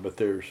fourth one, but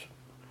there's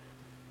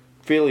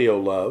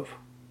filial love,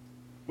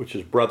 which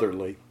is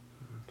brotherly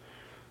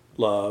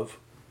love.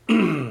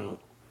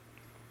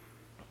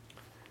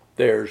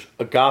 There's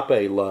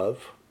agape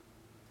love,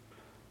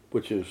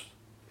 which is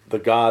the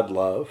God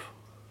love.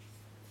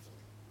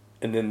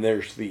 And then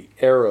there's the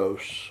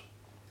eros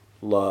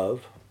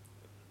love,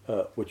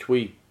 which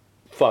we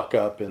fuck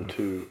up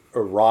into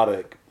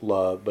erotic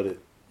love, but it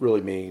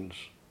really means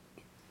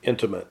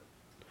intimate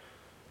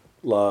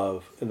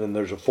love. And then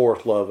there's a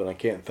fourth love, and I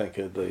can't think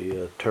of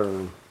the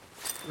term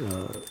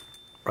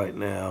right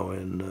now.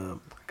 And I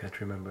can't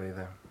remember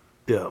either.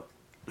 yeah,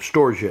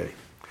 storge.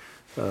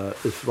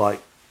 It's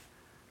like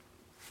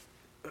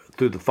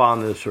through the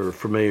fondness or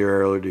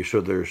familiarity.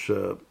 So there's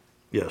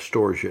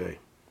storge.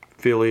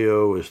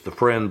 Filio is the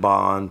friend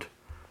bond.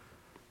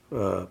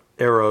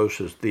 Eros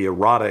is the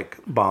erotic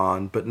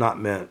bond, but not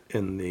meant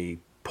in the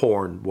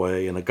porn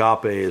way. And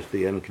agape is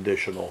the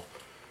unconditional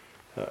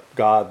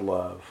God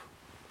love.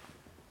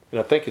 And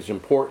I think it's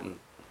important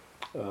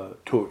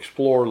to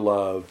explore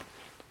love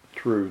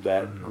through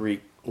that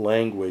Greek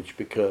language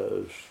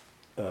because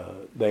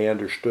they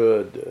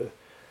understood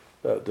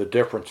the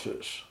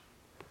differences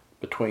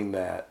between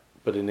that.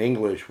 But in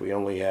English, we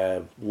only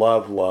have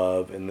love,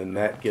 love, and then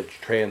that gets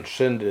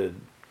transcended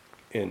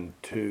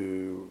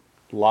into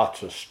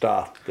lots of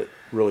stuff that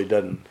really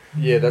doesn't.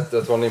 Yeah, that's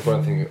one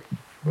important thing.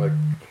 Like,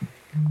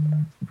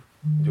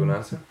 do you want to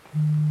answer?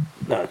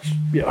 No,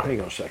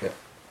 hang on a second.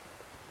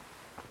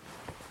 Yeah.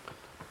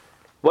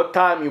 What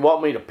time you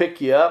want me to pick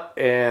you up,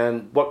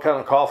 and what kind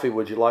of coffee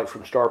would you like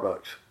from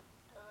Starbucks?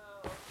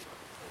 Oh, great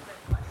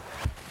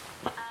question.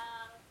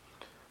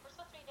 We're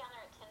supposed to be down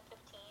there at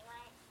 10:15,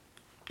 right?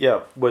 Yeah,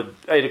 would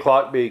 8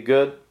 o'clock be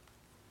good?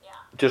 Yeah.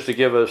 Just to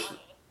give us, 20,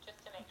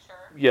 just to make sure.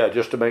 yeah,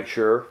 just to make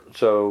sure.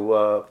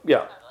 So, yeah,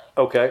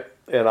 Totally. okay.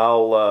 And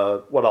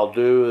I'll, what I'll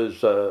do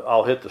is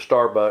I'll hit the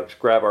Starbucks,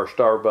 grab our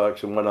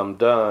Starbucks, and when I'm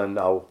done,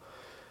 I'll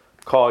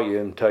call you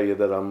and tell you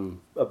that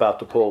I'm about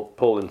to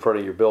pull in front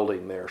of your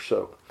building there.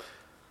 So,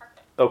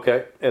 Perfect.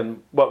 okay.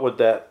 And what would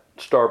that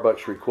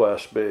Starbucks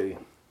request be?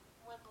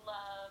 Would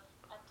love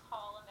a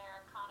tall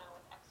Americano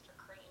with extra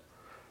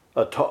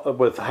cream.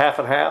 With half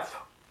and half?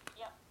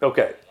 Yep.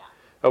 Okay.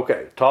 Yeah,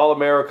 Okay. Tall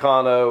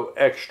Americano,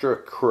 extra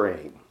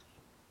cream.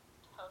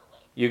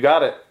 totally. You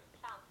got it.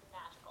 Sounds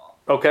magical.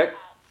 Okay.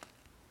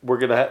 We're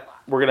gonna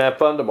have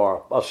fun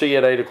tomorrow. I'll see you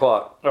at 8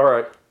 o'clock. All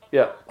right.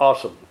 Yeah.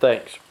 Awesome.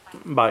 Thanks.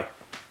 Bye.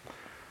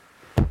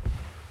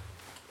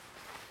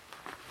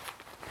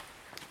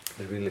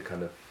 It really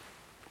kind of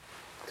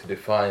to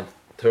define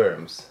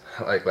terms,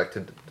 like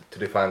to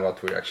define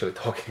what we're actually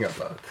talking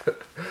about.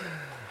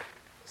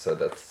 So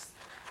that's,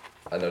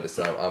 I noticed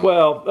I'm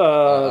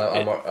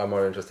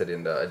more interested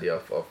in the idea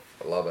of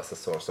love as a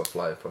source of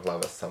life, or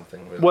love as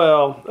something really.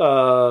 Well,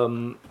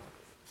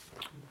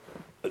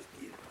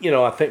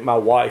 I think my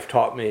wife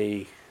taught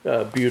me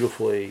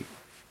beautifully,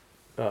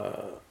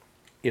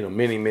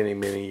 many, many,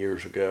 many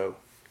years ago,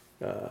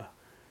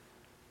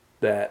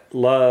 that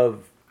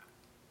love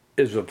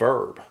is a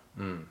verb.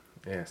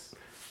 Yes.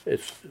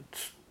 It's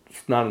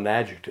not an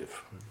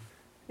adjective.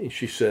 And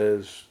she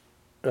says,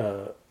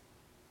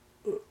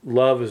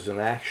 love is an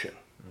action,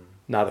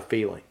 not a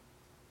feeling.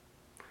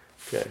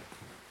 Okay,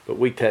 but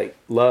we take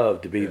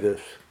love to be this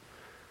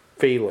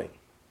feeling,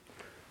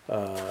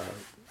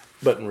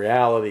 but in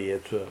reality,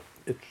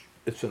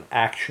 it's an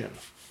action.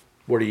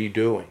 What are you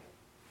doing?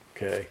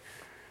 Okay,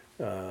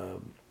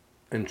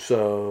 and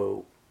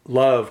so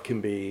love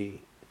can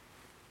be,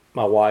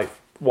 my wife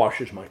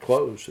washes my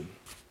clothes and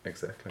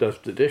Exactly. does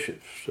the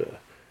dishes.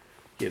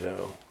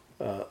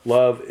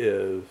 Love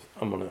is,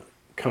 I'm gonna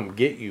come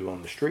get you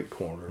on the street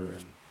corner,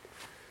 and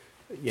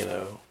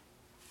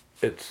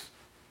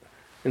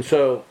and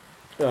so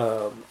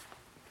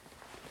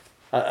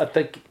I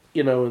think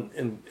in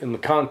the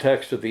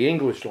context of the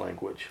English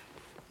language,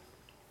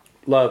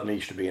 love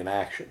needs to be an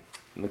action.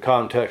 In the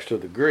context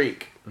of the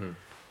Greek,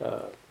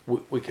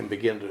 we can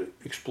begin to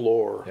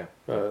explore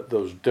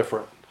those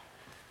different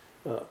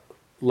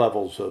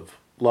levels of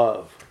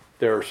love.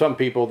 There are some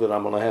people that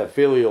I'm going to have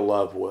filial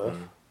love with.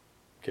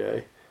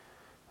 Okay,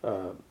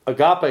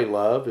 agape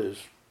love is,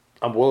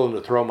 I'm willing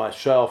to throw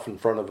myself in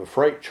front of a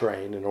freight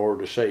train in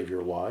order to save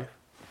your life.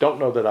 Don't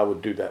know that I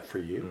would do that for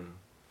you,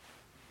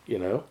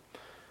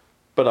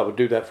 but I would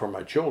do that for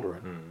my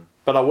children.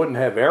 But I wouldn't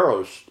have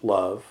eros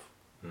love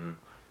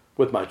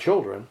with my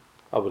children.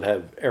 I would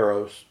have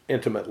eros,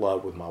 intimate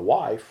love with my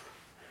wife.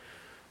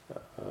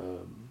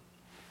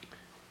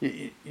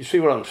 You see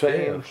what I'm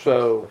saying? Yeah,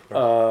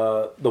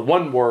 so the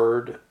one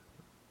word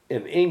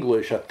in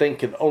English, I think,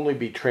 can only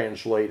be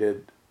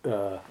translated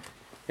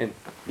in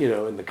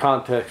the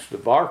context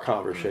of our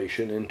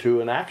conversation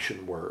into an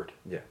action word.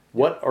 Yeah.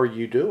 What are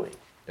you doing?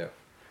 Yeah.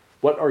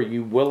 What are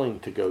you willing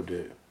to go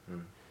do?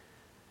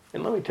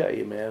 And let me tell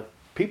you, man,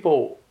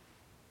 people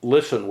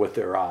listen with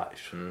their eyes.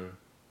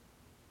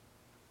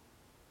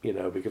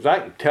 Because I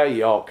can tell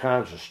you all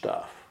kinds of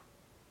stuff.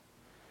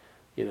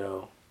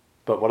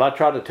 But what I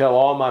try to tell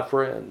all my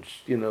friends,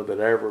 that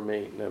I ever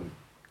meet, them,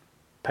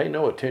 pay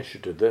no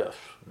attention to this.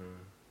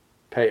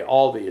 Pay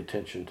all the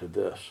attention to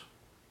this.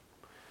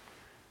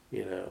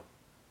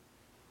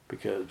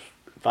 Because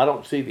if I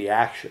don't see the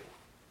action,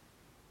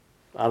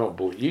 I don't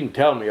believe. You can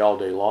tell me all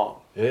day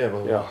long. Yeah,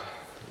 well, Yeah.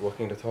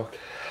 walking the talk.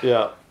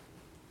 Yeah.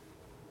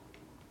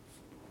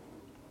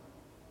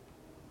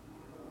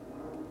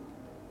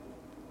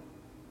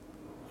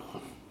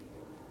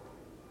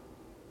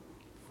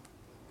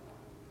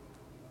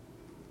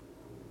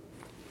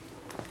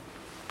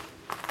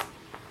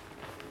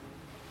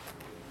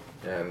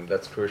 And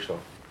that's crucial.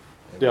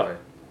 in Yeah. a way.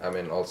 I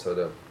mean,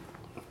 also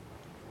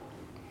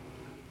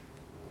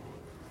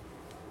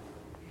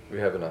we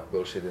have enough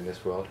bullshit in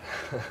this world.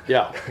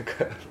 Yeah.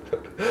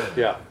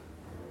 Yeah.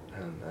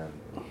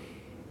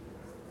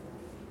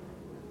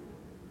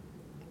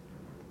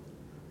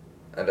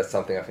 And that's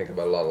something I think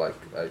about a lot. Like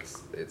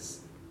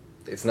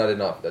it's not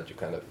enough that you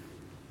kind of,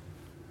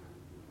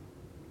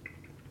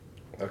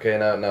 okay,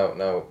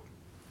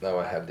 now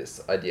I have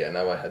this idea,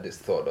 now I have this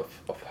thought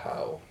of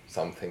how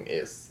something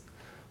is,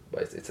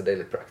 but it's a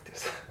daily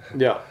practice.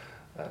 Yeah.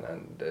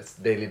 and there's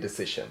daily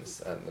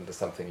decisions, and there's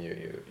something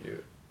you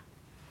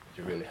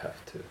really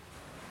have to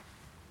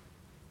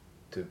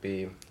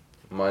be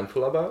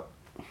mindful about,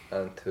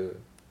 and to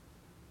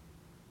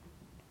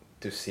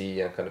see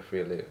and kind of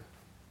really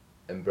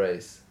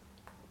embrace.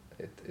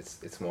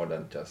 It's more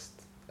than just,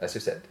 as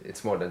you said,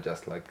 it's more than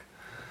just like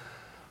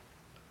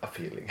a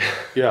feeling.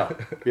 Yeah,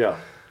 yeah,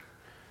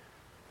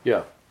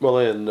 yeah. Well,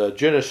 in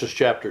Genesis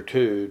chapter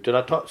 2, did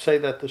I say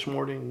that this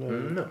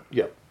morning? No.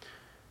 Yeah.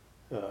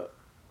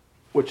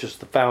 Which is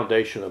the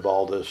foundation of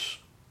all this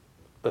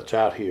that's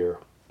out here.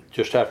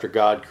 Just after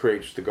God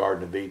creates the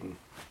Garden of Eden,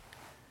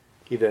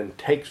 he then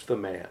takes the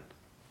man,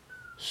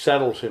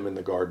 settles him in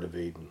the Garden of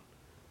Eden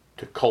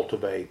to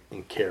cultivate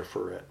and care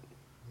for it.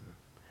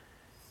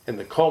 And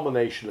the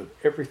culmination of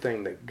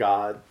everything that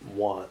God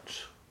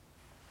wants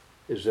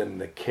is in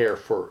the care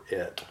for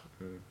it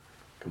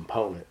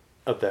component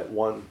of that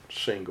one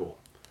single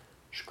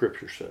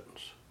scripture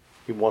sentence.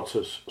 He wants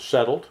us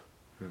settled.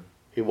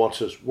 He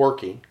wants us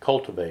working,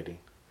 cultivating,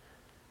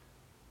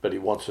 but he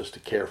wants us to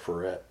care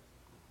for it.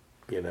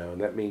 You know,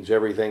 and that means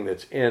everything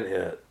that's in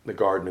it, the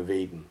Garden of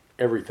Eden,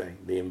 everything,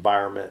 the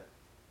environment,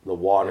 the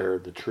water,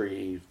 the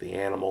trees, the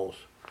animals,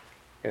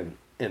 and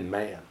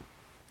man,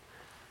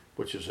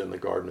 which is in the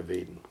Garden of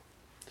Eden.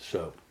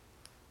 So,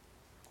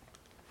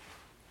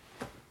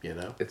 you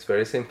know. It's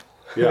very simple.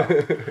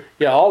 Yeah,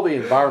 yeah. All the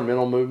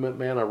environmental movement,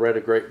 man. I read a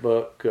great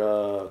book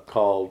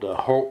called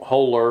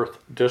 "Whole Earth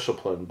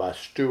Discipline" by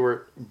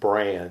Stuart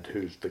Brand,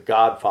 who's the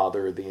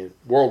godfather of the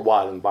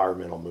worldwide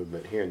environmental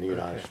movement here in the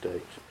United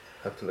States.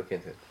 Have to look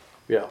into it.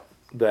 Yeah,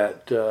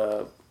 that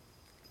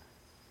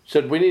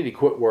said we need to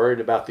quit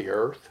worrying about the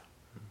earth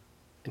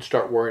and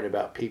start worrying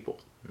about people.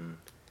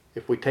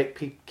 If we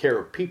take care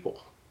of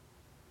people,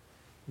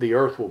 the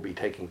earth will be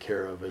taken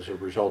care of as a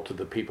result of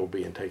the people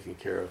being taken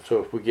care of. So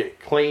if we get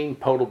clean,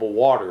 potable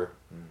water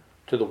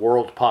to the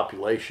world's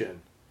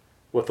population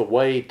with a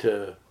way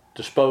to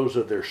dispose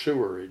of their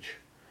sewerage,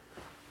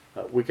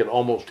 we can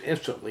almost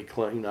instantly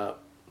clean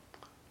up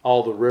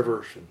all the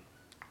rivers and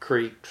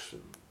creeks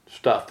and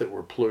stuff that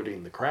we're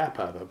polluting the crap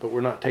out of, but we're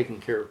not taking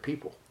care of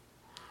people.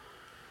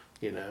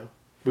 You know,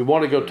 we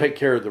want to go take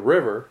care of the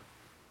river,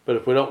 but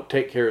if we don't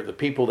take care of the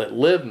people that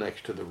live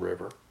next to the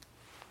river,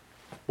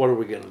 what are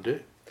we going to do?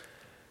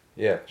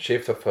 Yeah,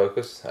 shift of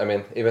focus. I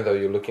mean, even though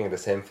you're looking at the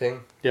same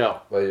thing, Yeah,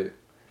 well,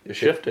 you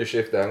shift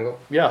the angle.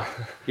 yeah,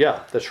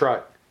 yeah, that's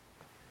right.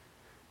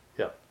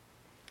 Yeah,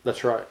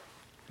 that's right.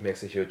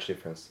 Makes a huge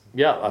difference.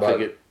 Yeah, I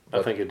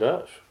But- think it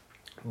does.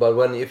 But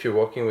if you're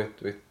walking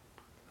with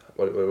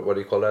what do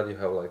you call that? You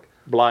have like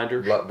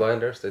Blinders.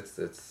 blinders. It's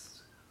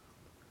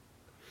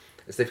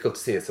difficult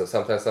to see it. So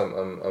sometimes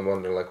I'm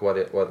wondering like what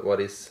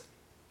is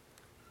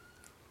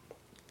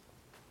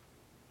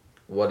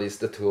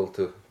the tool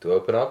to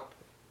open up,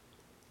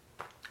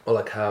 or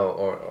like how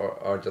or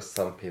are just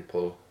some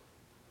people.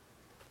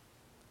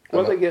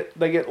 Well, they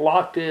get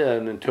locked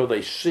in until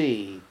they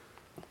see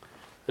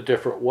a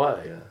different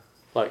way. Yeah.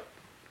 Like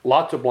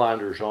lots of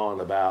blinders on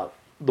about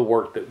the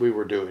work that we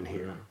were doing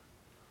here.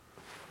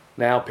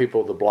 Now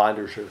the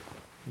blinders are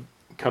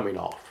coming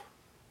off.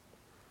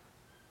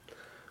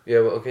 Yeah.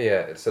 Well, okay.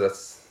 Yeah. So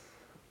that's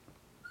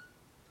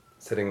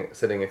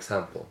setting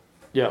example.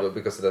 Yeah. Well,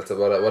 because that's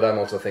what I'm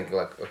also thinking.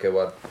 Like, okay,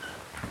 what?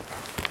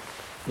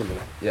 Let me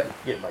Yeah.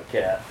 get my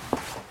cat.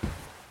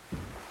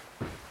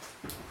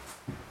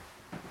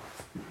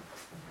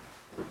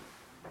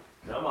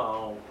 Come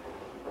on.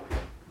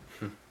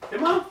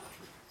 Come on.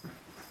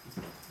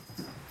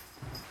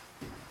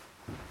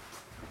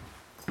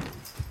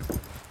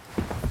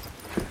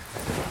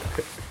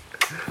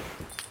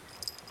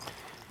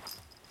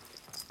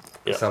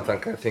 Yeah.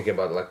 Sometimes I think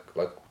about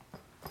like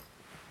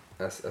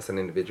as an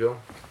individual,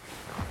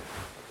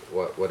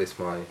 what is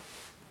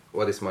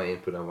my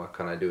input and what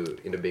can I do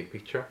in the big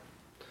picture.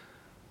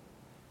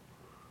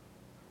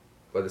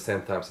 But at the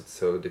same time, it's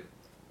so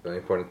very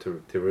important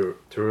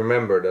to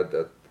remember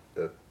that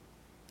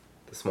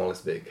the small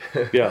is big.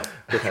 Yeah,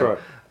 that's right.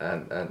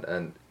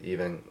 And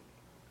even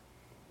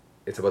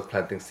it's about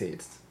planting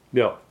seeds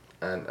Yeah.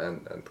 and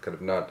kind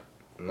of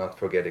not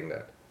forgetting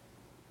that.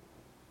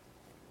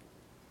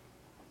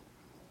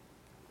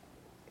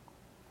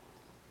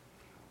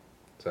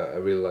 So I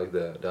really like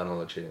the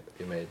analogy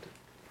you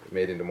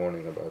made in the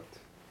morning about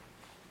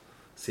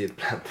seed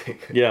planting.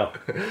 Yeah.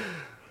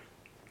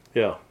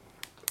 Yeah.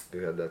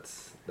 Yeah,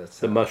 that's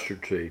The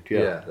mustard seed. Yeah.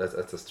 yeah,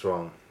 that's a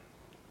strong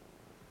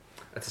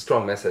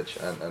message,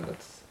 and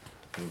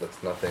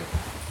that's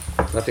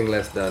nothing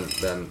less than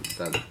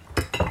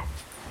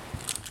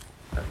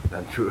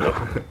true.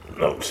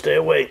 No, stay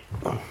awake.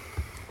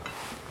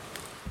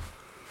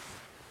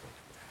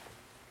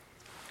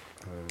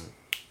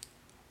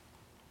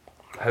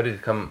 How did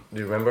it come? Do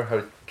you remember how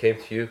it came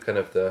to you? Kind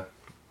of the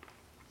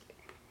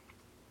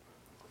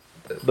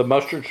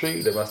mustard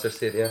seed? mustard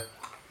seed, yeah.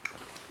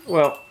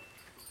 Well,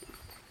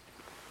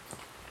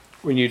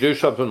 when you do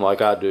something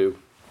like I do,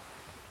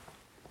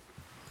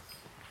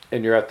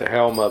 and you're at the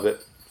helm of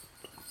it,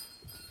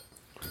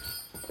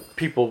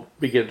 people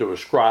begin to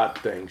ascribe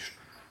things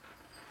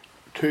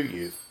to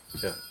you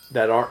Yeah.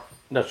 that aren't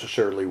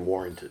necessarily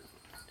warranted,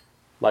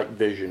 like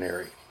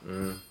visionary.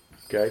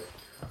 Okay?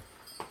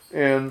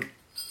 And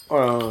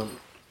our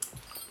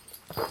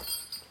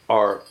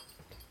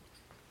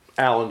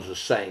Alan's a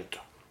saint,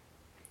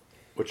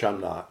 which I'm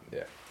not.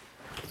 Yeah.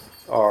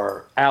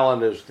 Or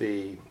Alan is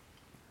the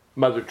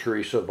Mother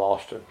Teresa of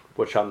Austin,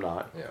 which I'm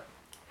not. Yeah.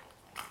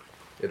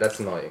 Yeah, that's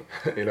annoying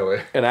in a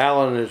way. And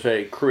Alan is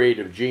a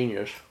creative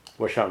genius,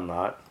 which I'm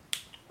not.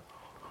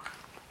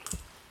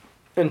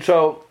 And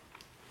so,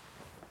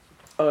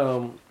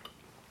 and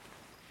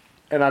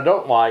I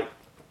don't like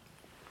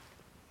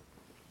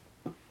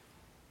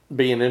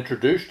being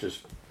introduced as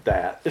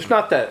that. It's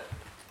not that,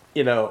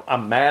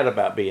 I'm mad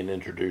about being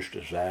introduced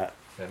as that.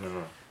 Yeah,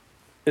 no.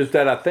 Is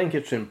that I think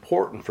it's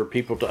important for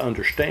people to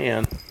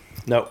understand.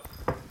 No,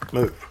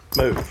 move.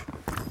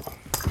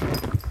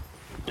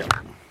 Yeah.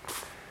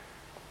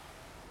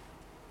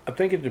 I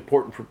think it's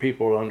important for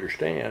people to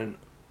understand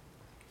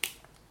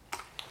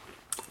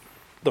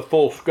the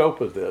full scope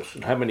of this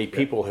and how many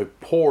people have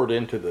poured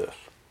into this.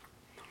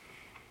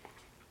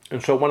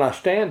 And so when I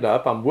stand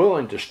up, I'm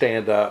willing to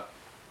stand up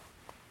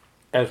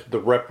as the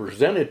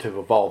representative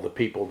of all the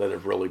people that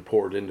have really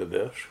poured into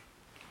this.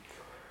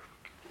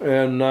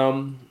 And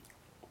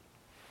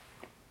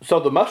so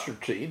the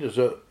mustard seed is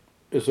a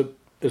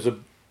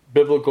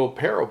biblical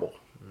parable.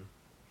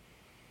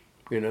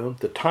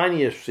 The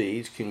tiniest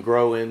seeds can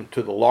grow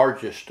into the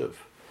largest of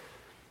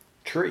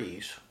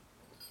trees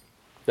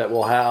that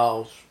will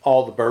house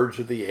all the birds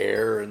of the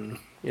air and,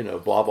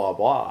 blah, blah,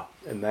 blah.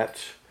 And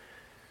that's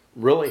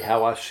really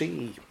how I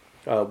see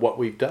what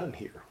we've done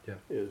here. Yeah.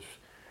 Is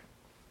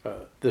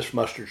this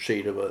mustard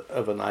seed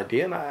of an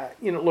idea. And I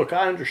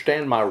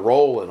understand my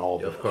role in all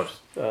this. Of course.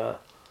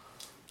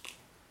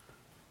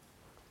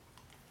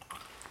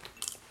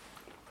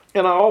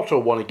 And I also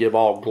want to give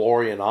all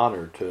glory and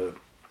honor to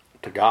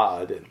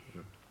God, and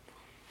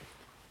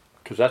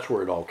because that's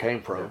where it all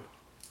came from.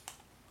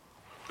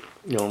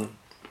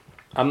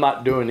 I'm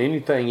not doing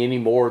anything any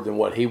more than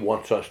what He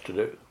wants us to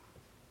do.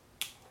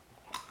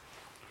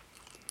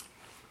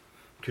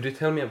 Could you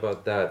tell me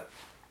about that?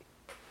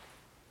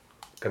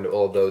 Kind of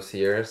all those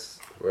years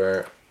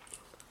where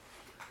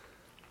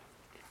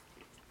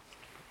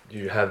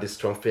you have this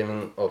strong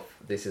feeling of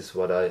this is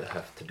what I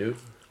have to do,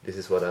 this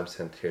is what I'm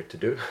sent here to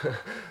do,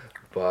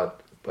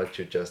 but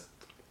you just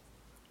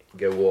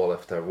get wall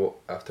after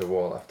wall after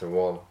wall after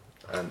wall,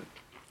 and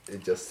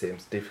it just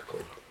seems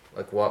difficult.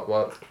 Like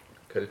what?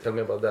 Could you tell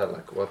me about that?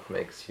 Like what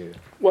makes you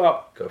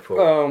go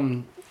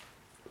forward?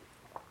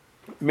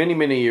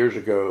 Many years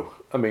ago,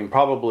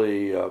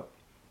 probably.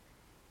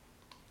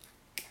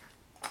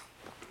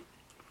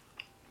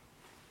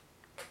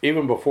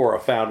 Even before I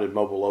founded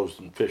Mobile Loaves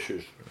and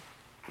Fishes,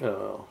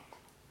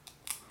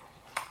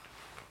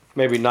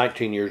 maybe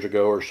 19 years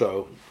ago or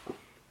so,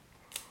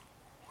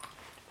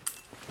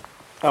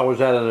 I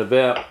was at an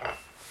event,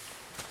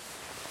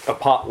 a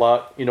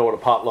potluck. You know what a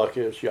potluck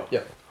is? Yeah.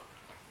 Yeah.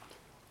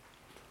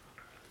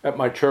 At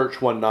my church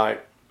one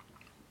night,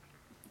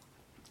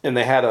 and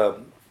they had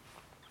a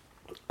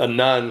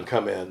nun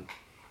come in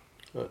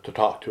to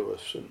talk to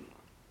us, and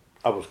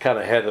I was kind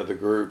of head of the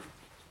group.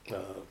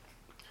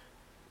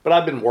 But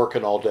I've been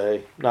working all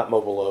day, not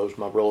Mobile Loaves,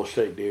 my real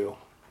estate deal.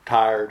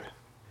 Tired.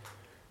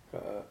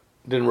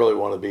 Didn't really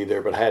want to be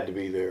there, but had to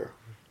be there.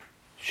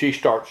 She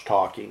starts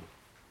talking.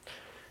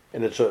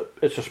 And it's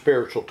a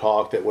spiritual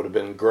talk that would have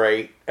been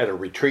great at a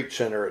retreat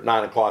center at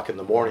 9 o'clock in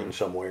the morning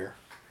somewhere.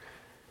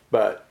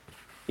 But,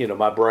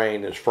 my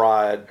brain is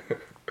fried.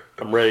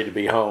 I'm ready to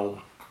be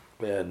home.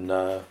 And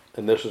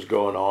this is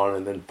going on.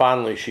 And then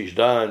finally she's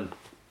done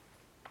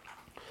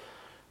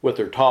with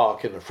her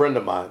talk, and a friend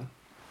of mine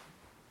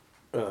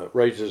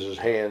raises his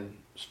hand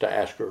to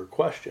ask her a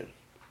question.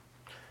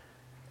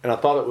 And I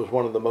thought it was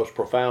one of the most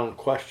profound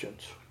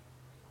questions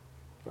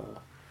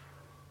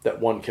that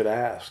one could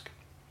ask.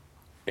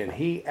 And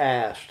he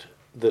asked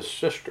this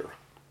sister,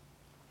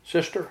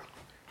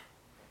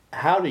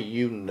 how do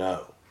you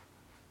know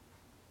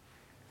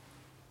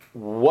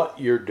what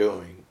you're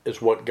doing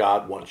is what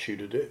God wants you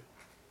to do?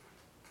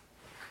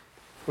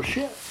 Well,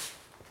 shit,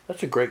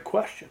 that's a great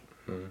question.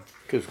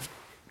 Because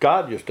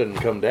God just doesn't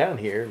come down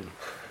here and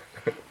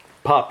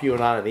pop you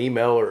and I an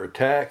email or a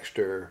text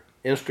or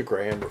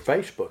Instagram or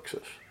Facebooks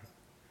us.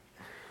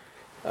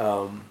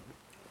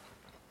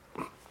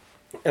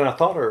 And I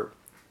thought her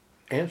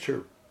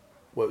answer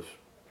was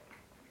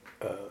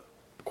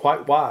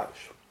quite wise.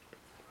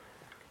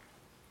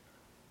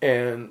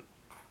 And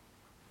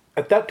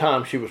at that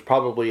time, she was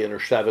probably in her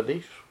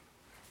 70s,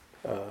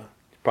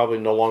 probably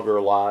no longer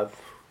alive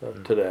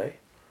today.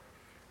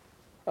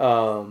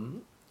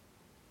 And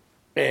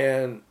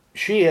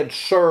she had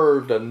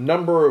served a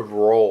number of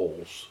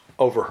roles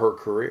over her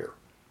career.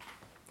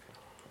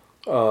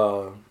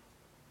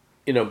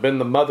 Been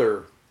the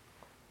mother,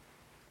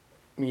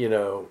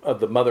 of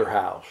the mother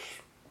house.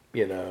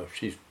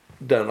 She's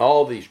done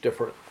all these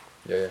different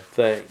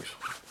things.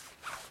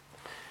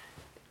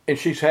 And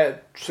she's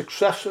had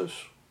successes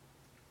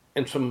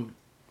and some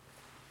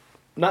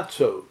not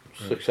so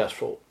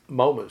successful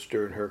moments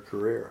during her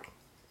career.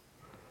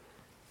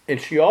 And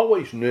she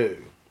always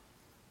knew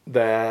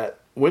that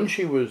when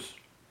she was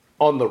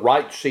on the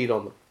right seat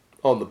on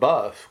on the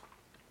bus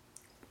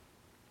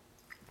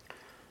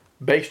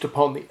based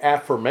upon the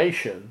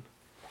affirmation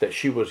that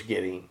she was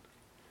getting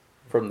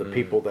from the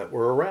people that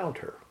were around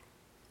her.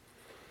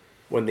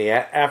 When the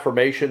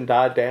affirmation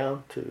died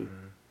down to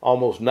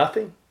almost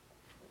nothing,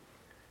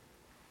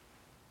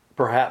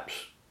 perhaps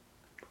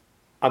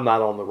I'm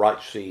not on the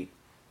right seat,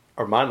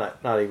 or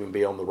might not even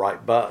be on the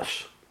right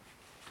bus.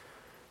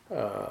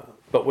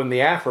 But when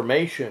the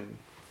affirmation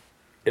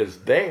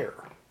is there,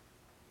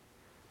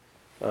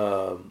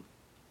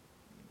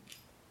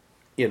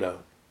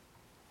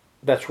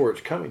 that's where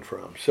it's coming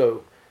from.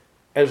 So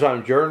as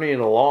I'm journeying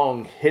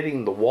along,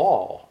 hitting the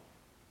wall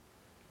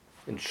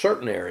in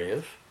certain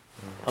areas,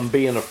 I'm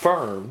being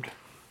affirmed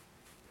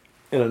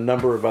in a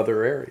number of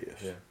other areas.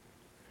 Yeah.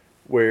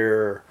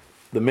 Where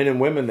the men and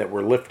women that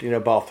we're lifting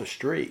up off the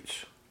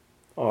streets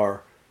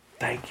are,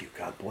 thank you,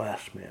 God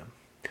bless, man.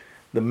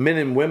 The men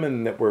and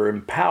women that we're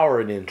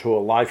empowering into a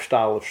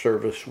lifestyle of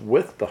service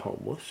with the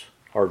homeless,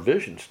 our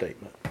vision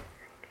statement,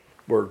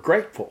 we're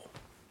grateful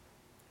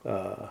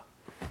and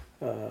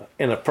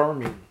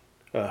affirming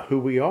who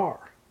we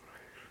are.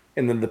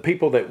 And then the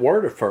people that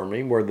weren't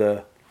affirming were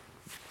the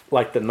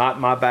not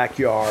my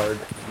backyard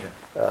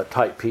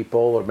type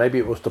people, or maybe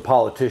it was the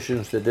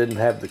politicians that didn't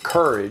have the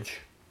courage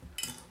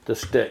to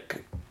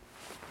stick,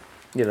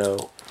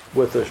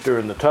 with us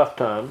during the tough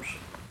times.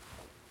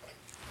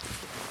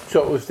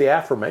 So it was the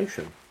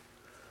affirmation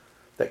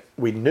that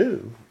we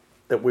knew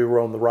that we were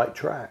on the right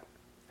track.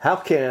 How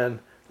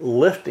can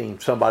lifting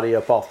somebody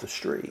up off the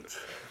streets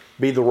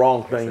be the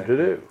wrong thing to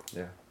do?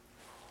 Yeah.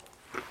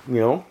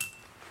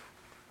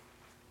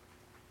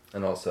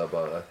 And also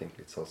I think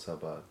it's also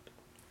about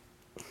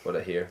what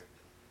I hear.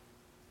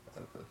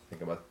 I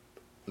think about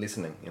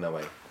listening in a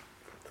way,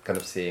 kind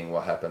of seeing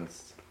what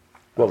happens.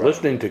 Well,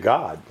 listening to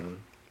God.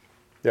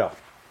 Yeah.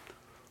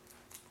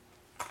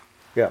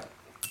 Yeah.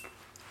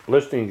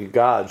 Listening to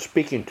God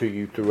speaking to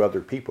you through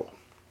other people.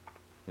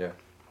 Yeah.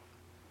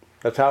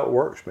 That's how it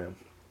works, man.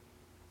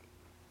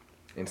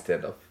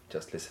 Instead of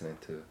just listening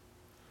to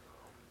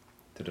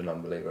the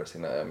non-believers,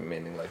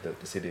 meaning like the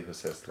city who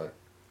says like,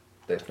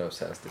 there's no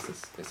sense, this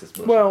is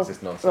bullshit, Well, this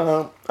is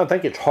nonsense. I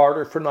think it's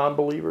harder for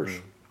non-believers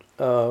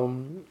that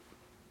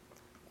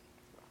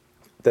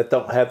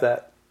don't have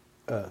that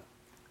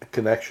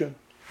connection.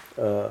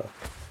 But,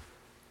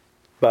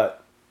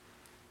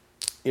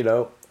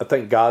 I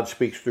think God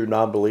speaks through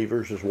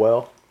non-believers as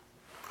well.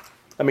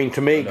 I mean,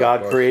 to me,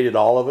 God created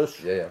all of us.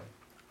 Yeah.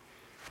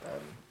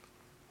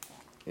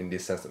 In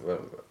this sense, when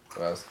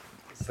I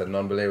said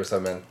non-believers, I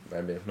meant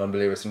maybe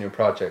non-believers in your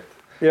project.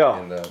 Yeah.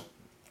 And,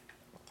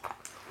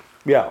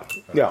 Yeah.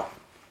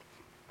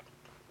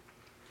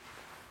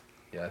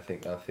 Yeah, I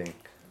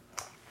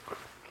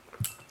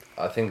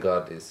think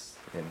God is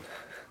in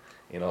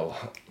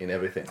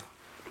everything.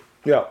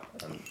 Yeah.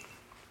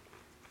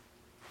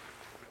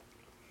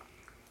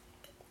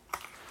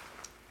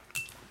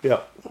 Yeah.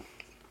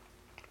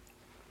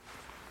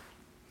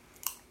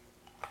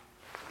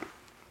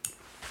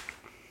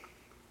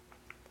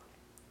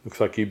 Looks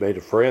like you made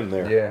a friend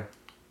there. Yeah.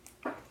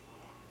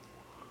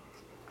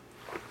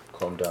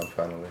 Calm down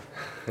finally.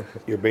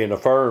 You're being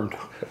affirmed.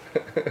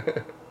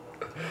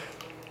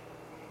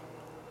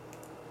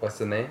 What's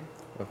the name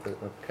of the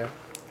camp?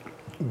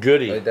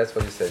 Goody. Oh, that's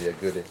what you said, yeah,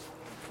 Goody.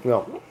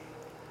 No.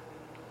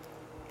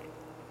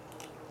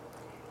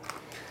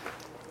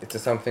 Is there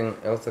something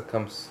else that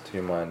comes to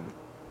your mind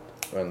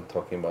when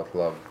talking about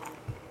love?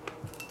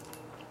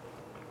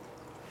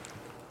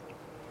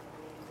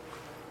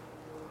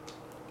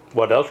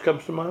 What else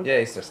comes to mind? Yeah,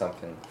 is there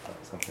something?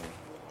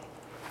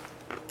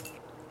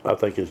 I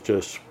think it's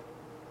just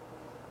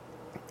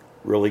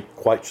really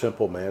quite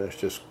simple, man. It's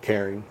just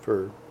caring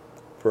for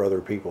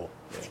other people.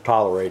 Yeah. It's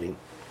tolerating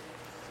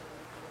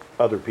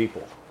other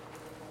people.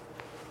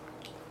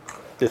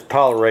 It's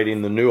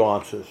tolerating the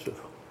nuances of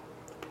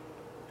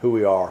who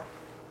we are.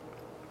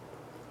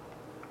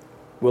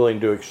 Willing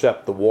to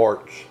accept the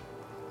warts.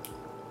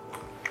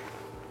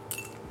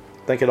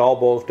 I think it all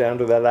boils down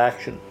to that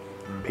action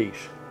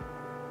piece.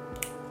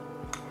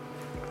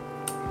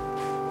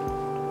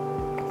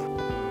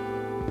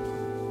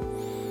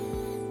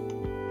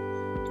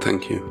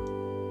 Thank you.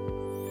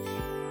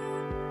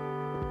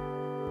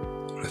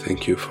 I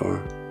thank you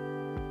for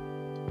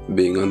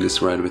being on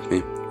this ride with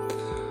me.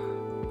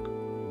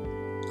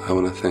 I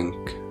want to thank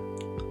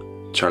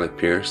Charlie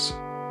Pierce,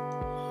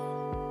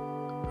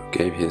 who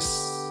gave his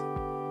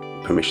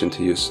permission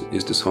to use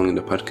the song in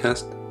the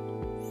podcast.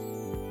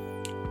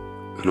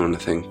 And I want to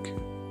thank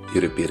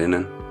Jyri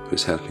Pirinen,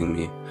 who's helping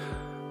me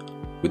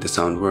with the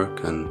sound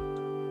work, and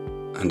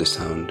the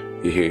sound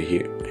you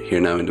hear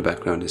now in the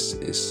background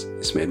is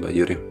made by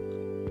Jyri.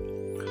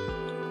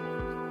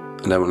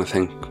 And I want to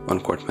thank One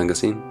Court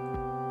Magazine.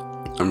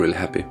 I'm really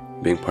happy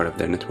being part of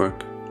their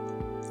network.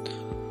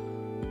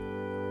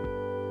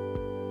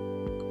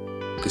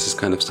 This is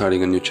kind of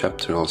starting a new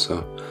chapter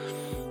also.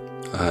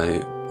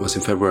 I was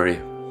in February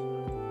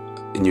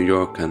in New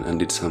York and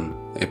did some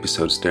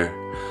episodes there,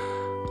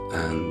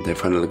 and they're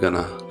finally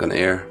gonna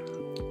air.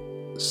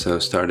 So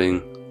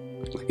starting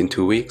like in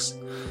 2 weeks,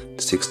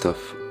 6th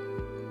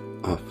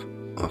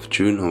of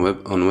June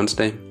on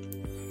Wednesday.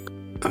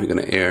 I'm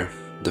gonna air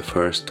the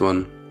first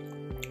one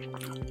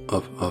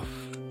of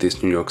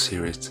this New York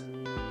series.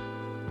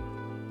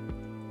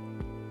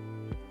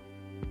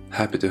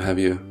 Happy to have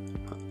you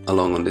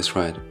along on this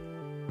ride.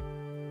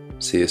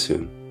 See you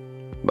soon.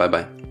 Bye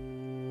bye.